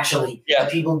 Actually,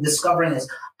 people discovering this.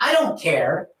 I don't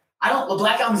care. The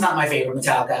Black Album's not my favorite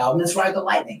Metallica album. It's Ride the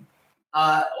Lightning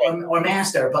or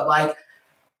Master. But like,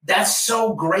 that's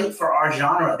so great for our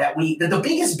genre that the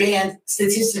biggest band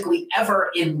statistically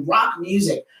ever in rock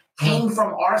music came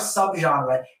from our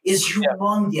subgenre is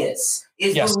humongous.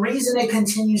 Is the reason it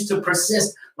continues to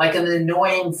persist like an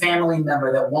annoying family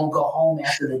member that won't go home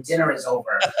after the dinner is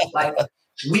over. Like,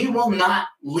 We will not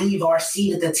leave our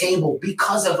seat at the table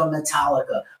because of a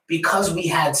Metallica, because we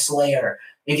had Slayer.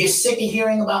 If you're sick of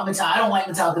hearing about Metallica, I don't like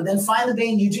Metallica, then find the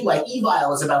band you do. Like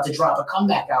Evil is about to drop a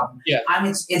comeback album. Yeah.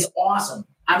 It's awesome.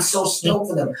 I'm so stoked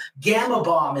for them. Gamma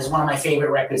Bomb is one of my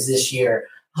favorite records this year.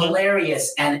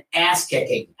 Hilarious and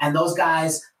ass-kicking. And those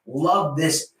guys love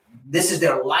this. This is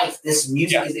their life. This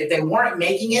music is, if they weren't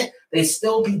making it,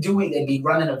 they'd be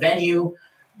running a venue.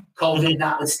 COVID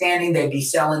notwithstanding, they'd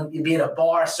be at a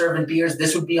bar serving beers.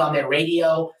 This would be on their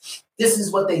radio. This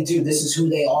is what they do. This is who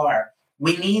they are.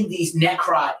 We need these.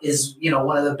 Necrot is,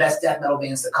 one of the best death metal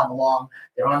bands to come along.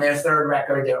 They're on their third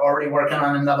record. They're already working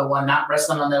on another one, not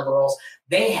resting on their laurels.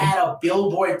 They had a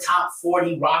Billboard Top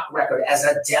 40 rock record as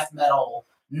a death metal,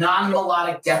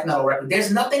 non-melodic death metal record.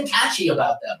 There's nothing catchy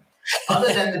about them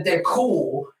other than that they're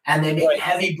cool and they make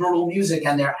heavy, brutal music,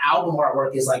 and their album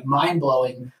artwork is like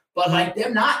mind-blowing. But like they're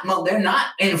not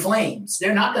In Flames.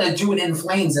 They're not going to do it In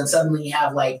Flames and suddenly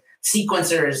have like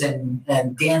sequencers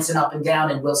and dancing up and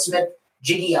down in Will Smith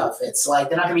jiggy outfits. Like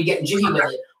they're not going to be getting jiggy with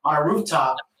it on a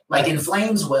rooftop like In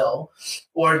Flames will,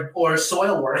 or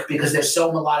Soilwork, because they're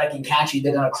so melodic and catchy.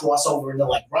 They're going to cross over into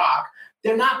like rock.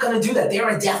 They're not going to do that. They're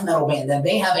a death metal band, and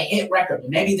they have a hit record.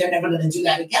 Maybe they're never going to do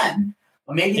that again,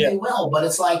 or maybe they will. But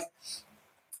it's like,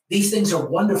 these things are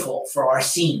wonderful for our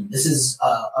scene. This is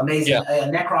amazing.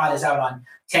 Yeah. Necrot is out on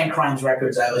 10 Crimes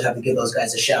Records. I always have to give those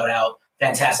guys a shout out.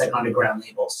 Fantastic underground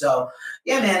label. So,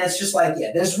 yeah, man, it's just like,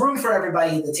 there's room for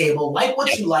everybody at the table. Like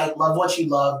what you like, love what you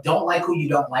love, don't like who you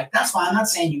don't like. That's fine. I'm not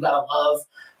saying you got to love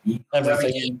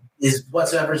everything is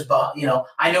whatsoever's,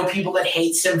 I know people that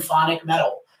hate symphonic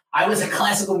metal. I was a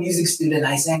classical music student.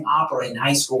 I sang opera in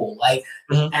high school,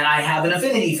 and I have an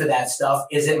affinity for that stuff.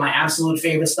 Is it my absolute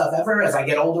favorite stuff ever? As I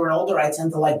get older and older, I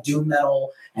tend to like doom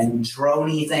metal and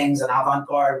droney things and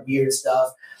avant-garde weird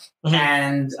stuff.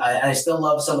 And I still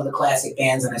love some of the classic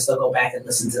bands, and I still go back and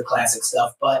listen to the classic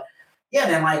stuff. But yeah,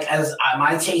 man, like as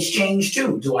my taste changed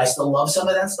too. Do I still love some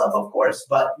of that stuff? Of course.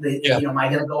 But am I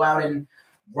going to go out and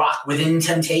rock Within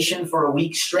Temptation for a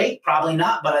week straight? Probably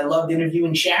not. But I loved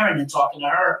interviewing Sharon and talking to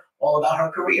her all about her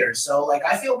career. So like,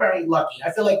 I feel very lucky.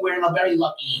 I feel like we're in a very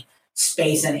lucky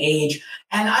space and age.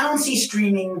 And I don't see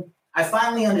streaming. I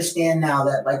finally understand now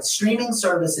that like streaming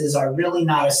services are really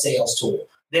not a sales tool.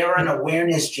 They're an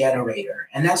awareness generator.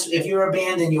 And that's, if you're a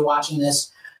band and you're watching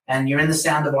this and you're in the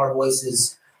sound of our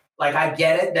voices, like, I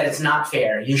get it that it's not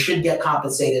fair. You should get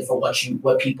compensated for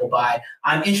what people buy.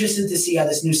 I'm interested to see how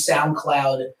this new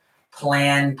SoundCloud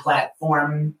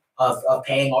platform of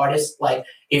paying artists, like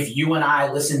if you and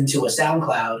I listen to a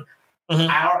SoundCloud,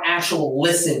 our actual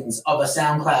listens of a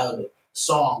SoundCloud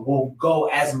song will go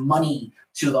as money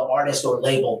to the artist or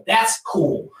label. That's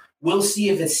cool. We'll see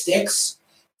if it sticks.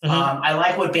 I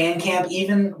like what Bandcamp,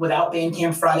 even without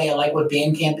Bandcamp Friday, I like what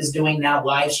Bandcamp is doing now,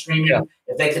 live streaming. Yeah.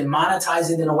 If they can monetize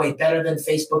it in a way better than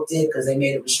Facebook did, because they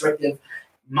made it restrictive,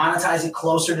 monetize it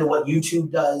closer to what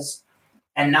YouTube does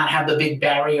and not have the big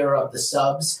barrier of the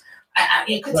subs.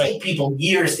 It could take people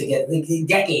years to get, like a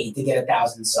decade to get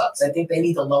 1,000 subs. I think they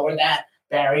need to lower that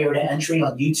barrier to entry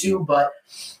on YouTube, but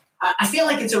I feel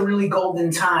like it's a really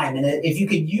golden time. And if you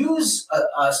could use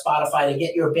Spotify to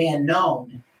get your band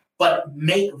known, but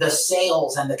make the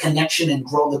sales and the connection and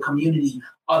grow the community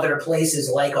other places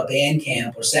like a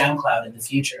Bandcamp or SoundCloud in the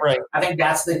future. Right. I think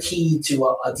that's the key to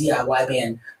a DIY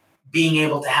band being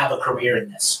able to have a career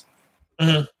in this.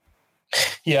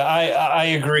 Yeah, I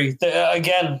agree.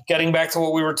 Again, getting back to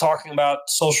what we were talking about,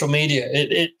 social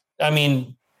media. I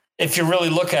mean, if you really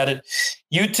look at it,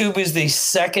 YouTube is the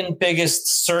second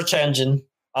biggest search engine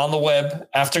on the web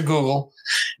after Google.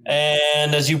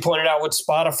 And as you pointed out with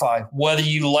Spotify, whether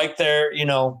you like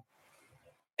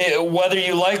whether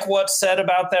you like what's said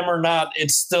about them or not,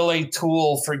 it's still a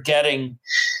tool for getting,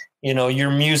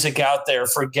 your music out there,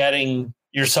 for getting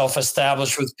yourself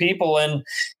established with people. And,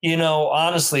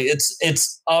 honestly,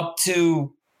 it's up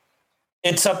to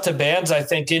bands, I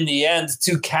think, in the end,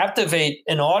 to captivate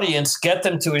an audience, get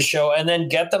them to a show, and then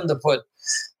get them to put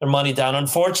their money down.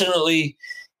 Unfortunately,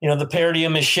 the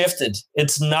paradigm has shifted.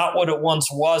 It's not what it once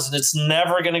was, and it's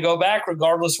never going to go back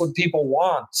regardless what people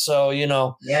want. So,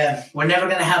 Yeah, we're never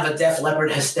going to have a Def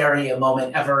Leppard hysteria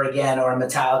moment ever again, or a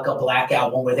Metallica Black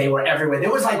Album where they were everywhere.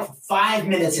 There was like 5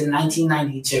 minutes in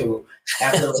 1992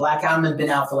 after the Black Album had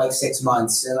been out for like 6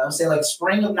 months. And I would say like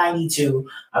spring of 92,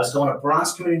 I was going to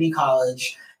Bronx Community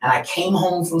College, and I came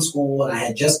home from school, and I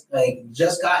had just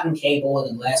gotten cable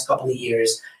in the last couple of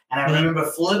years. And I remember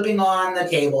flipping on the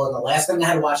cable, and the last thing I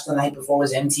had watched the night before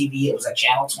was MTV. It was like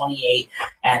Channel 28,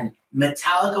 and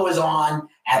Metallica was on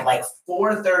at like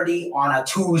 4:30 on a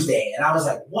Tuesday. And I was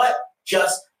like, what?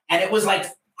 And it was like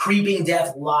Creeping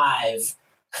Death live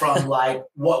from like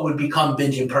what would become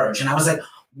Binge and Purge. And I was like,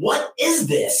 what is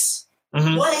this?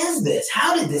 Mm-hmm. What is this?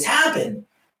 How did this happen?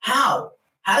 How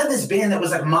did this band that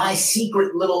was like my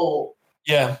secret little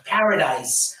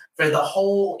paradise for the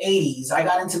whole 80s? I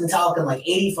got into Metallica in like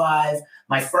 85.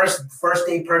 My first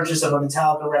day purchase of a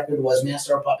Metallica record was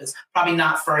Master of Puppets. Probably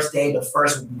not first day, but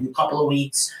first couple of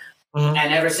weeks. Mm-hmm.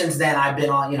 And ever since then, I've been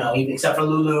on, except for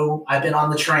Lulu, I've been on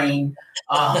the train.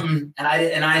 And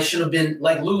I should have been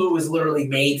like, Lulu is literally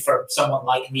made for someone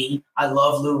like me. I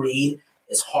love Lou Reed.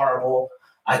 It's horrible.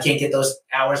 I can't get those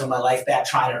hours of my life back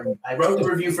I wrote the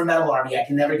review for Metal Army. I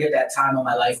can never get that time of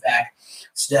my life back.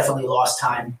 It's definitely lost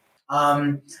time.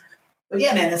 But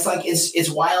yeah, man, it's like, it's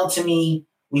wild to me.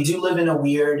 We do live in a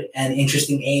weird and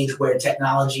interesting age where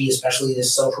technology, especially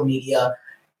this social media,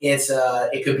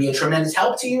 it could be a tremendous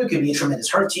help to you. It could be a tremendous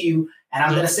hurt to you. And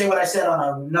I'm going to say what I said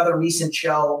on another recent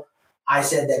show. I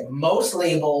said that most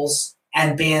labels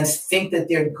and bands think that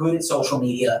they're good at social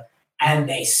media and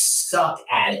they suck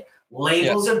at it.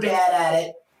 Labels are bad at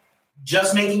it.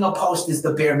 Just making a post is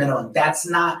the bare minimum. That's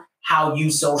not how you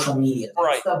use social media.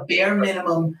 That's the bare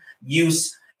minimum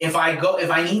use. If I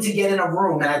need to get in a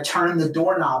room and I turn the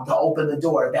doorknob to open the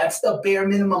door, that's the bare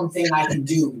minimum thing I can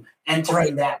do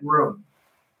entering that room.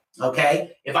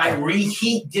 Okay? If I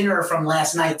reheat dinner from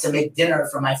last night to make dinner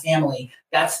for my family,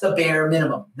 that's the bare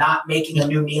minimum, not making a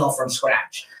new meal from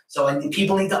scratch. So and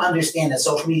people need to understand that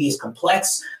social media is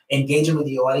complex. Engaging with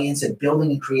the audience and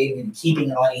building and creating and keeping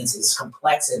an audience is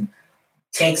complex and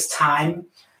takes time.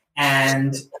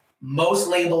 And most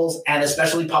labels and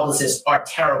especially publicists are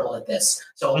terrible at this.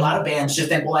 So a lot of bands just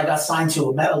think, well, I got signed to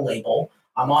a metal label.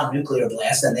 I'm on Nuclear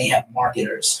Blast, and they have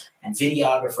marketers and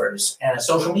videographers and a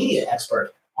social media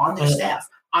expert on their staff.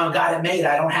 I'm a guy that made.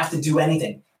 I don't have to do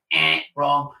anything.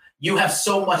 Wrong. You have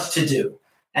so much to do.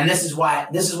 And this is what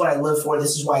I live for.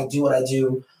 This is why I do what I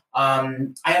do.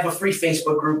 I have a free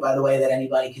Facebook group, by the way, that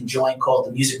anybody can join called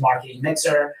the Music Marketing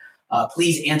Mixer.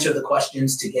 Please answer the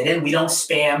questions to get in. We don't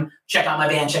spam. Check out my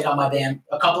band.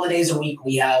 A couple of days a week,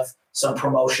 we have some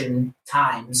promotion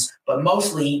times, but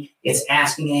mostly it's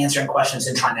asking and answering questions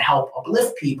and trying to help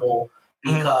uplift people,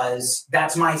 because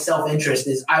that's my self-interest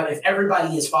is if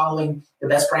everybody is following the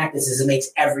best practices, it makes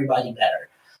everybody better.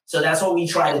 So that's what we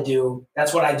try to do.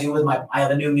 That's what I do with I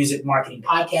have a new music marketing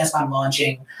podcast I'm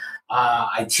launching.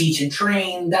 I teach and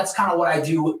train. That's kind of what I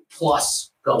do,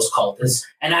 plus Ghost Cultists.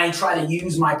 And I try to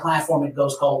use my platform at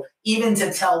Ghost Cult even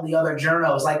to tell the other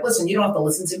journos, like, listen, you don't have to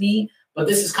listen to me, but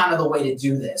this is kind of the way to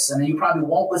do this. And you probably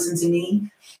won't listen to me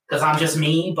because I'm just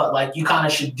me, but like you kind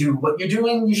of should do what you're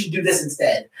doing. You should do this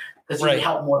instead, because you can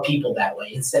help more people that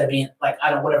way instead of being like, I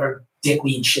don't, whatever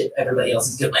dickweed shit everybody else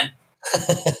is doing.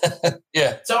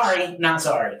 Sorry, not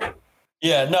sorry.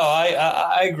 Yeah, no,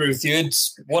 I agree with you.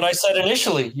 It's what I said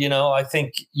initially. I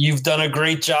think you've done a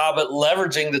great job at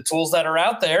leveraging the tools that are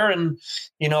out there. And,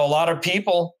 a lot of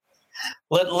people,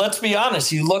 let's be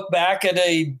honest, you look back at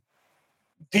a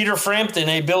Peter Frampton,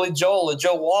 a Billy Joel, a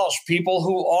Joe Walsh, people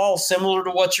who all similar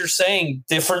to what you're saying,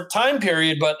 different time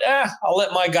period, but I'll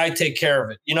let my guy take care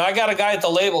of it. I got a guy at the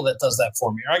label that does that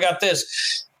for me, or I got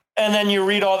this. And then you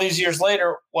read all these years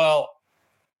later, well,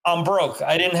 I'm broke.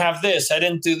 I didn't have this. I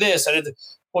didn't do this.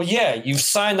 Well, yeah, you've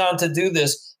signed on to do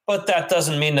this, but that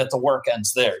doesn't mean that the work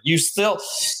ends there. You still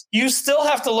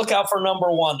have to look out for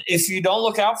number one. If you don't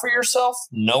look out for yourself,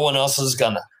 no one else is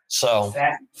gonna. So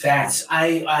facts.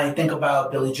 I think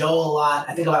about Billy Joel a lot.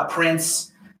 I think about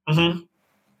Prince. Mm-hmm.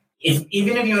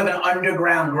 Even if you have an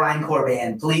underground grindcore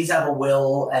band, please have a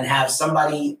will and have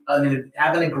somebody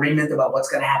have an agreement about what's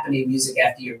going to happen to your music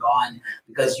after you're gone,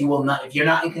 because you will not. If you're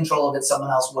not in control of it, someone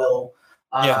else will.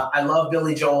 I love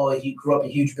Billy Joel. He grew up a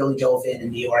huge Billy Joel fan in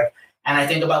New York, and I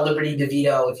think about Liberty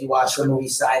DeVito. If you watch the movie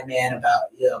Sideman,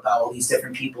 about all these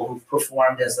different people who've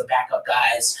performed as the backup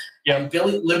guys, and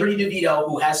Liberty DeVito,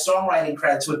 who has songwriting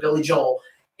credits with Billy Joel,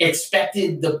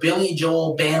 expected the Billy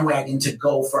Joel bandwagon to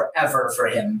go forever for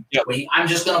him. Yep. I'm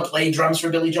just going to play drums for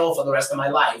Billy Joel for the rest of my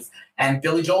life. And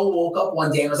Billy Joel woke up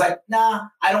one day and was like, nah,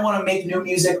 I don't want to make new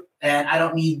music. And I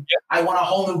don't need, I want a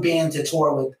whole new band to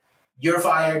tour with. You're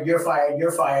fired, you're fired,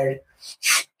 you're fired.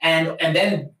 And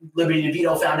then Liberty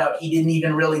DeVito found out he didn't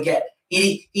even really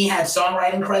he had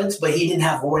songwriting credits, but he didn't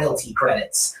have royalty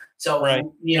credits. So,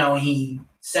 he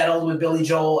settled with Billy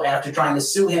Joel after trying to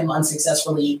sue him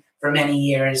unsuccessfully for many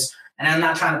years. And I'm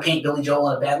not trying to paint Billy Joel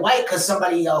in a bad light because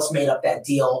somebody else made up that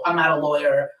deal. I'm not a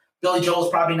lawyer. Billy Joel's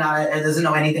probably doesn't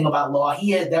know anything about law.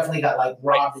 He had definitely got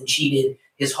robbed and cheated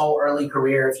his whole early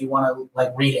career. If you want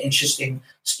to read an interesting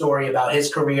story about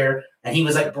his career, and he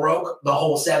was broke the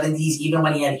whole 70s, even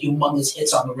when he had humongous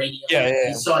hits on the radio.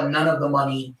 He saw none of the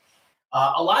money.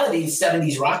 A lot of these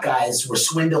 70s rock guys were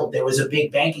swindled. There was a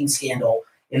big banking scandal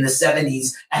in the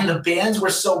 70s, and the bands were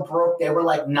so broke, they were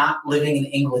like not living in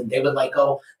England. They would like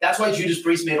go, that's why Judas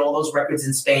Priest made all those records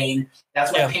in Spain.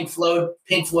 That's why Pink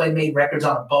Floyd made records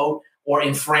on a boat or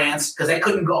in France, because they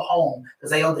couldn't go home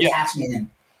because they owed the taxman in.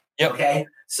 Yep. Okay.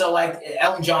 So like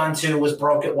Elton John too was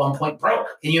broke at one point. Broke.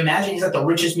 Can you imagine? He's like the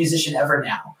richest musician ever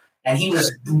now. And he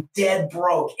was dead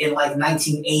broke in like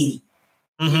 1980.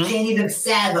 Mm-hmm. You can't even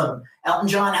fathom. Elton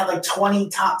John had like 20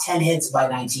 top 10 hits by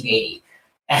 1980.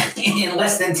 And in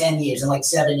less than 10 years, in like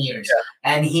 7 years. Yeah.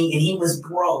 And he was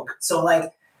broke. So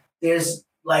like there's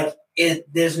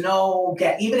no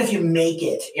gap. Even if you make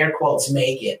it, air quotes,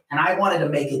 make it. And I wanted to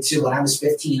make it too. When I was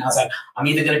 15, I was like, I'm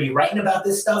either going to be writing about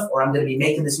this stuff or I'm going to be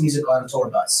making this music on a tour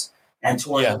bus and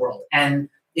tour the world. And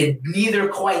it neither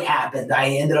quite happened.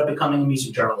 I ended up becoming a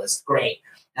music journalist. Great.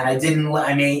 And I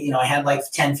had like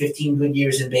 10, 15 good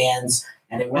years in bands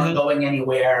and they weren't going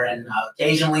anywhere. And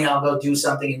occasionally I'll go do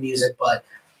something in music, but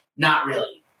not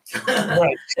really.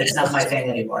 Right. It's not my thing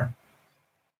anymore.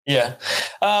 Yeah.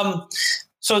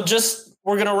 So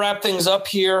we're going to wrap things up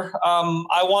here.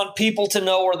 I want people to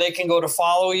know where they can go to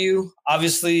follow you.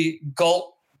 Obviously,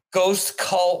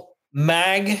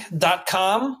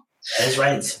 ghostcultmag.com. That is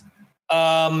right.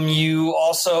 You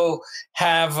also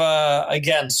have,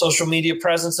 again, social media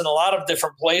presence in a lot of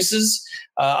different places.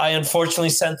 I unfortunately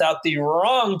sent out the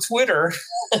wrong Twitter.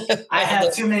 I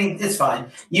have too many. It's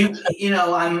fine.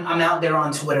 I'm out there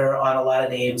on Twitter on a lot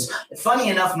of names. Funny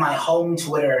enough, my home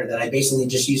Twitter that I basically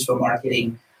just use for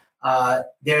marketing,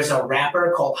 there's a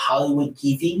rapper called Hollywood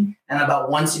Keefy, and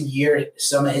about once a year,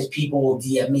 some of his people will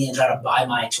DM me and try to buy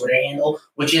my Twitter handle,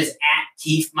 which is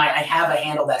 @Keef. I have a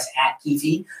handle that's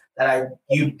 @Keefy.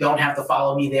 You don't have to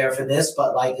follow me there for this,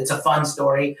 but like it's a fun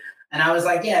story. And I was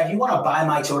like, yeah, if you want to buy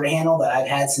my Twitter handle that I've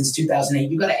had since 2008,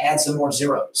 you got to add some more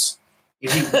zeros.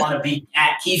 If you want to be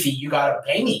 @Keefy, you got to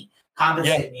pay me,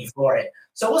 compensate me for it.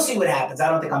 So we'll see what happens.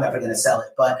 I don't think I'm ever going to sell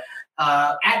it, but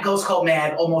Ghost Cult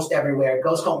Mag almost everywhere.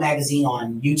 Ghost Cult Magazine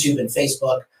on YouTube and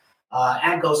Facebook.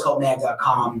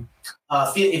 @ghostcultmag.com.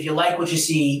 If you like what you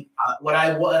see, what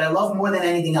I love more than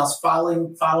anything else,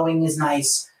 following is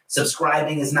nice.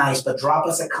 Subscribing is nice, but drop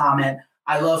us a comment.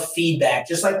 I love feedback.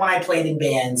 Just like when I played in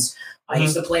bands, I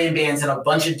used to play in bands and a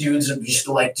bunch of dudes used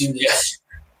to like do this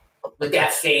with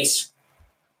that face.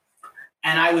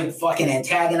 And I would fucking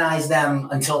antagonize them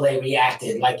until they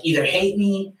reacted. Like either hate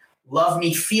me, love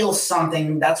me, feel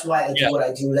something. That's why I do what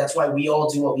I do. That's why we all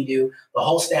do what we do. The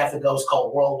whole staff of Ghost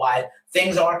Cult worldwide.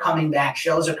 Things are coming back.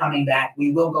 Shows are coming back.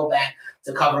 We will go back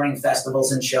to covering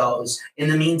festivals and shows. In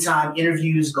the meantime,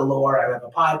 interviews galore. I have a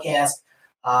podcast,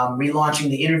 relaunching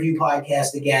the interview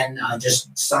podcast again.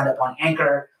 Just signed up on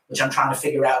Anchor, which I'm trying to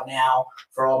figure out now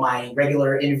for all my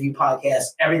regular interview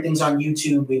podcasts. Everything's on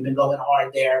YouTube. We've been going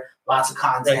hard there. Lots of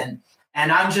content. Right.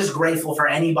 And I'm just grateful for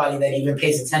anybody that even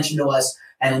pays attention to us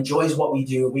and enjoys what we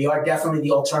do. We are definitely the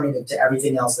alternative to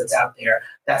everything else that's out there.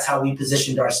 That's how we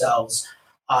positioned ourselves.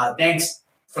 Thanks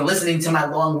for listening to my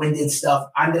long-winded stuff.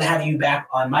 I'm going to have you back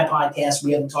on my podcast.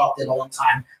 We haven't talked in a long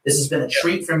time. This has been a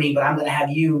treat for me, but I'm going to have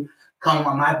you come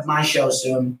on my show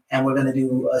soon, and we're going to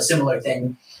do a similar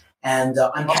thing and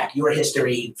unpack your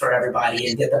history for everybody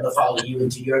and get them to follow you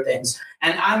into your things.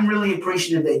 And I'm really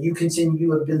appreciative that you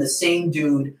have been the same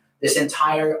dude this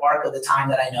entire arc of the time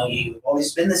that I know you. You've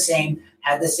always been the same,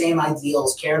 had the same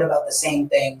ideals, cared about the same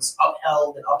things,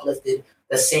 upheld and uplifted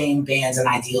the same bands and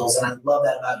ideals. And I love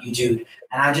that about you, dude.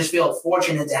 And I just feel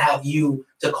fortunate to have you,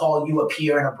 to call you a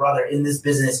peer and a brother in this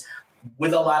business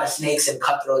with a lot of snakes and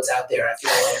cutthroats out there. I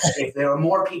feel like if there were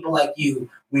more people like you,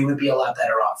 we would be a lot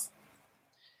better off.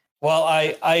 Well,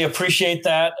 I appreciate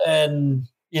that. And,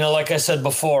 like I said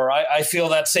before, I feel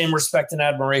that same respect and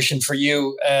admiration for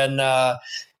you. And,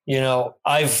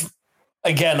 I've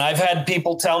had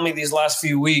people tell me these last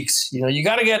few weeks, you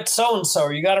got to get so-and-so,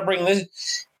 or you got to bring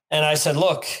this. And I said,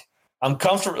 look, I'm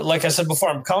comfortable. Like I said before,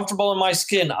 I'm comfortable in my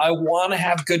skin. I want to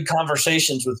have good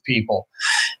conversations with people.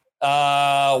 Would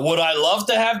I love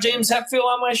to have James Hetfield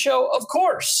on my show? Of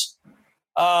course.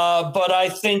 But I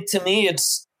think to me,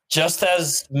 it's just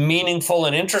as meaningful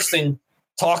and interesting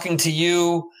talking to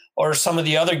you or some of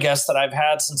the other guests that I've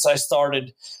had since I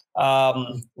started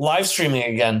live streaming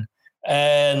again.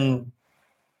 And,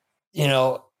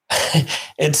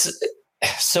 it's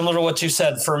similar to what you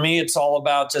said. For me, it's all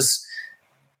about just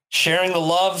sharing the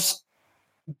loves,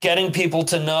 getting people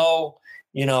to know,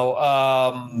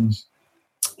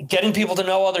 getting people to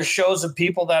know other shows of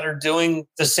people that are doing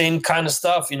the same kind of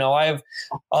stuff. I have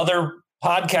other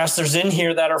podcasters in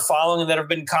here that are following and that have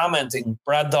been commenting.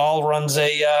 Brad Dahl runs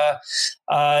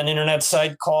an internet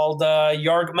site called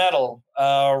Yarg Metal.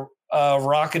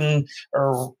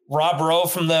 or Rob Rowe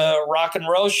from the Rock and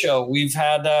Roll Show. We've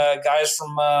had guys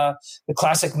from the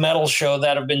Classic Metal Show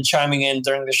that have been chiming in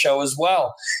during the show as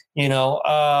well.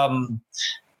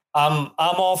 I'm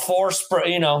all for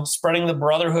spreading the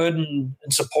brotherhood and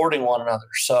supporting one another.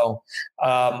 So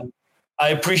I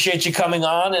appreciate you coming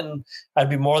on, and I'd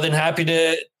be more than happy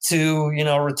to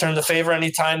return the favor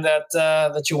anytime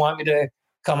that you want me to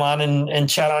come on and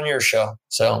chat on your show.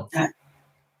 So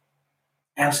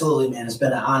absolutely, man. It's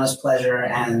been an honest pleasure,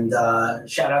 and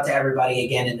shout out to everybody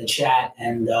again in the chat,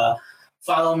 and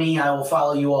follow me. I will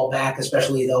follow you all back,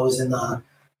 especially those in the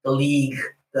league.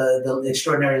 The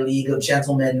extraordinary league of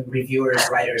gentlemen, reviewers,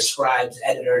 writers, scribes,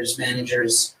 editors,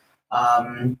 managers.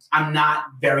 I'm not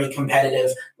very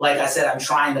competitive. Like I said, I'm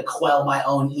trying to quell my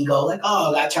own ego. Like,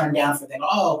 I got turned down for things.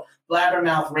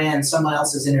 Blabbermouth ran someone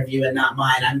else's interview and not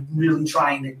mine. I'm really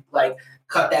trying to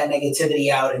cut that negativity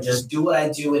out and just do what I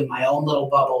do in my own little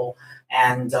bubble.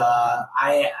 And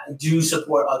I do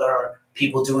support other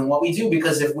people doing what we do,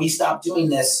 because if we stop doing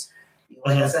this,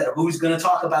 like I said, who's going to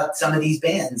talk about some of these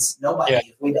bands? Nobody,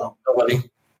 if we don't. Nobody,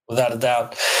 without a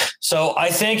doubt. So I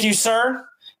thank you, sir.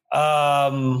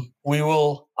 We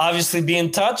will obviously be in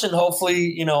touch, and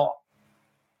hopefully,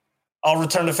 I'll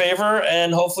return the favor,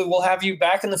 and hopefully we'll have you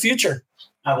back in the future.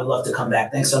 I would love to come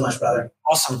back. Thanks so much, brother.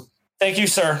 Awesome. Thank you,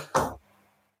 sir.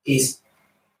 Peace.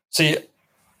 See you.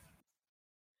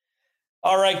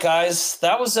 All right, guys.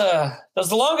 That was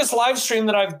the longest live stream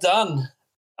that I've done.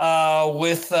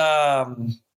 With all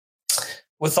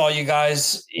you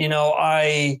guys.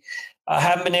 I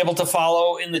haven't been able to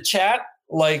follow in the chat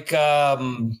like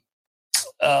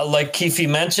Keefy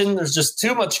mentioned. There's just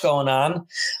too much going on.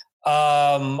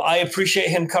 I appreciate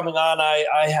him coming on.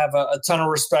 I have a ton of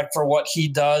respect for what he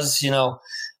does, trying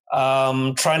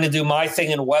to do my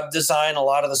thing in web design, a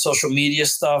lot of the social media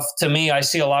stuff. To me, I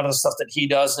see a lot of the stuff that he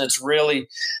does, and it's really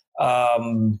a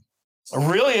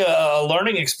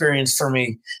learning experience for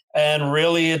me. And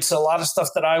really, it's a lot of stuff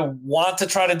that I want to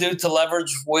try to do to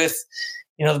leverage with,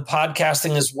 the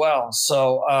podcasting as well.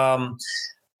 So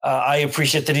I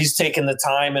appreciate that he's taken the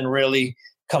time and really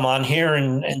come on here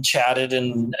and chatted,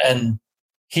 and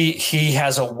he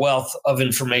has a wealth of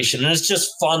information. And it's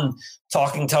just fun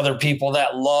talking to other people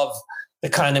that love the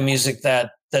kind of music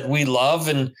that we love.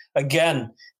 And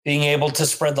again, being able to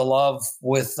spread the love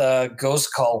with Ghost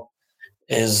Cult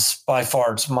is by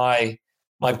far, it's my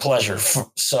pleasure.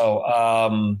 So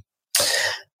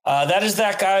that is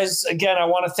that, guys. Again, I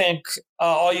want to thank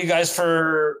all you guys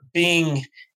for being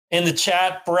in the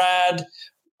chat. Brad,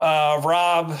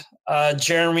 Rob,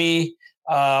 Jeremy,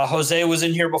 Jose was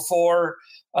in here before.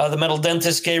 The Metal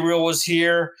Dentist, Gabriel, was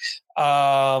here.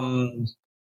 Someone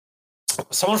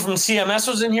from CMS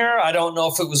was in here. I don't know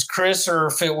if it was Chris or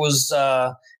if it was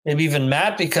maybe even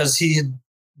Matt, because he had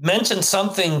mentioned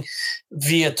something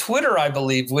via Twitter, I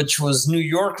believe, which was New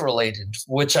York related,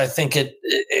 which I think it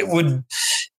would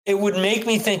make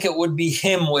me think it would be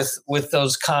him with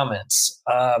those comments.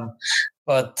 If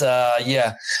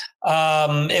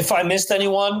I missed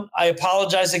anyone, I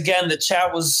apologize again. The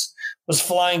chat was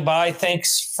flying by.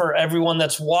 Thanks for everyone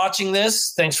that's watching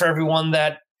this. Thanks for everyone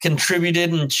that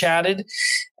contributed and chatted.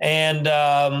 And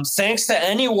thanks to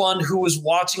anyone who was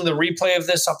watching the replay of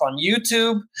this up on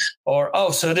YouTube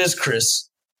so it is Chris.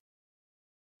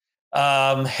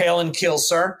 Hail and kill,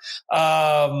 sir.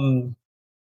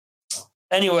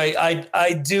 Anyway,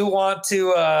 I do want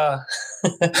to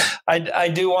I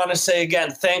do want to say again,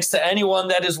 thanks to anyone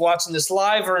that is watching this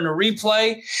live or in a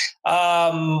replay,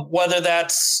 whether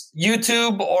that's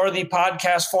YouTube or the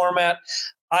podcast format.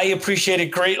 I appreciate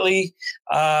it greatly.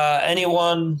 Any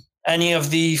of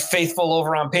the faithful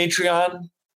over on Patreon.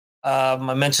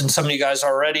 I mentioned some of you guys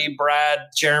already, Brad,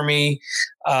 Jeremy,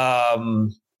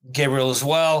 Gabriel as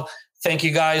well. Thank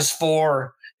you guys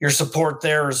for your support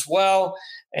there as well.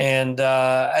 And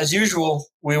as usual,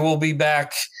 we will be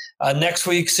back next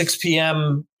week, 6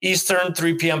 p.m. Eastern,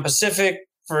 3 p.m. Pacific.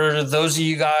 For those of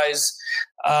you guys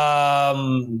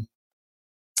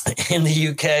in the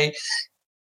UK,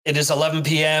 it is 11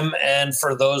 p.m. And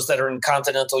for those that are in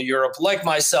continental Europe, like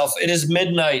myself, it is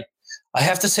midnight. I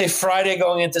have to say Friday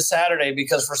going into Saturday,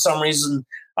 because for some reason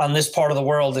on this part of the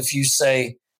world, if you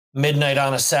say midnight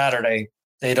on a Saturday,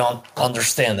 they don't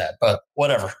understand that, but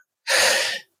whatever.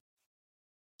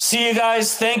 See you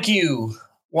guys. Thank you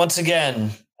once again.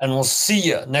 And we'll see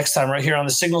you next time right here on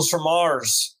the Signals from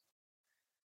Mars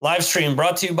live stream,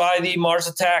 brought to you by the Mars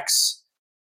Attacks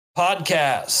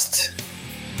podcast.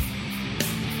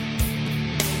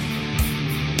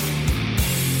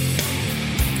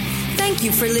 Thank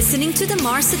you for listening to the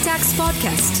Mars Attacks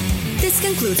podcast. This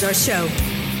concludes our show.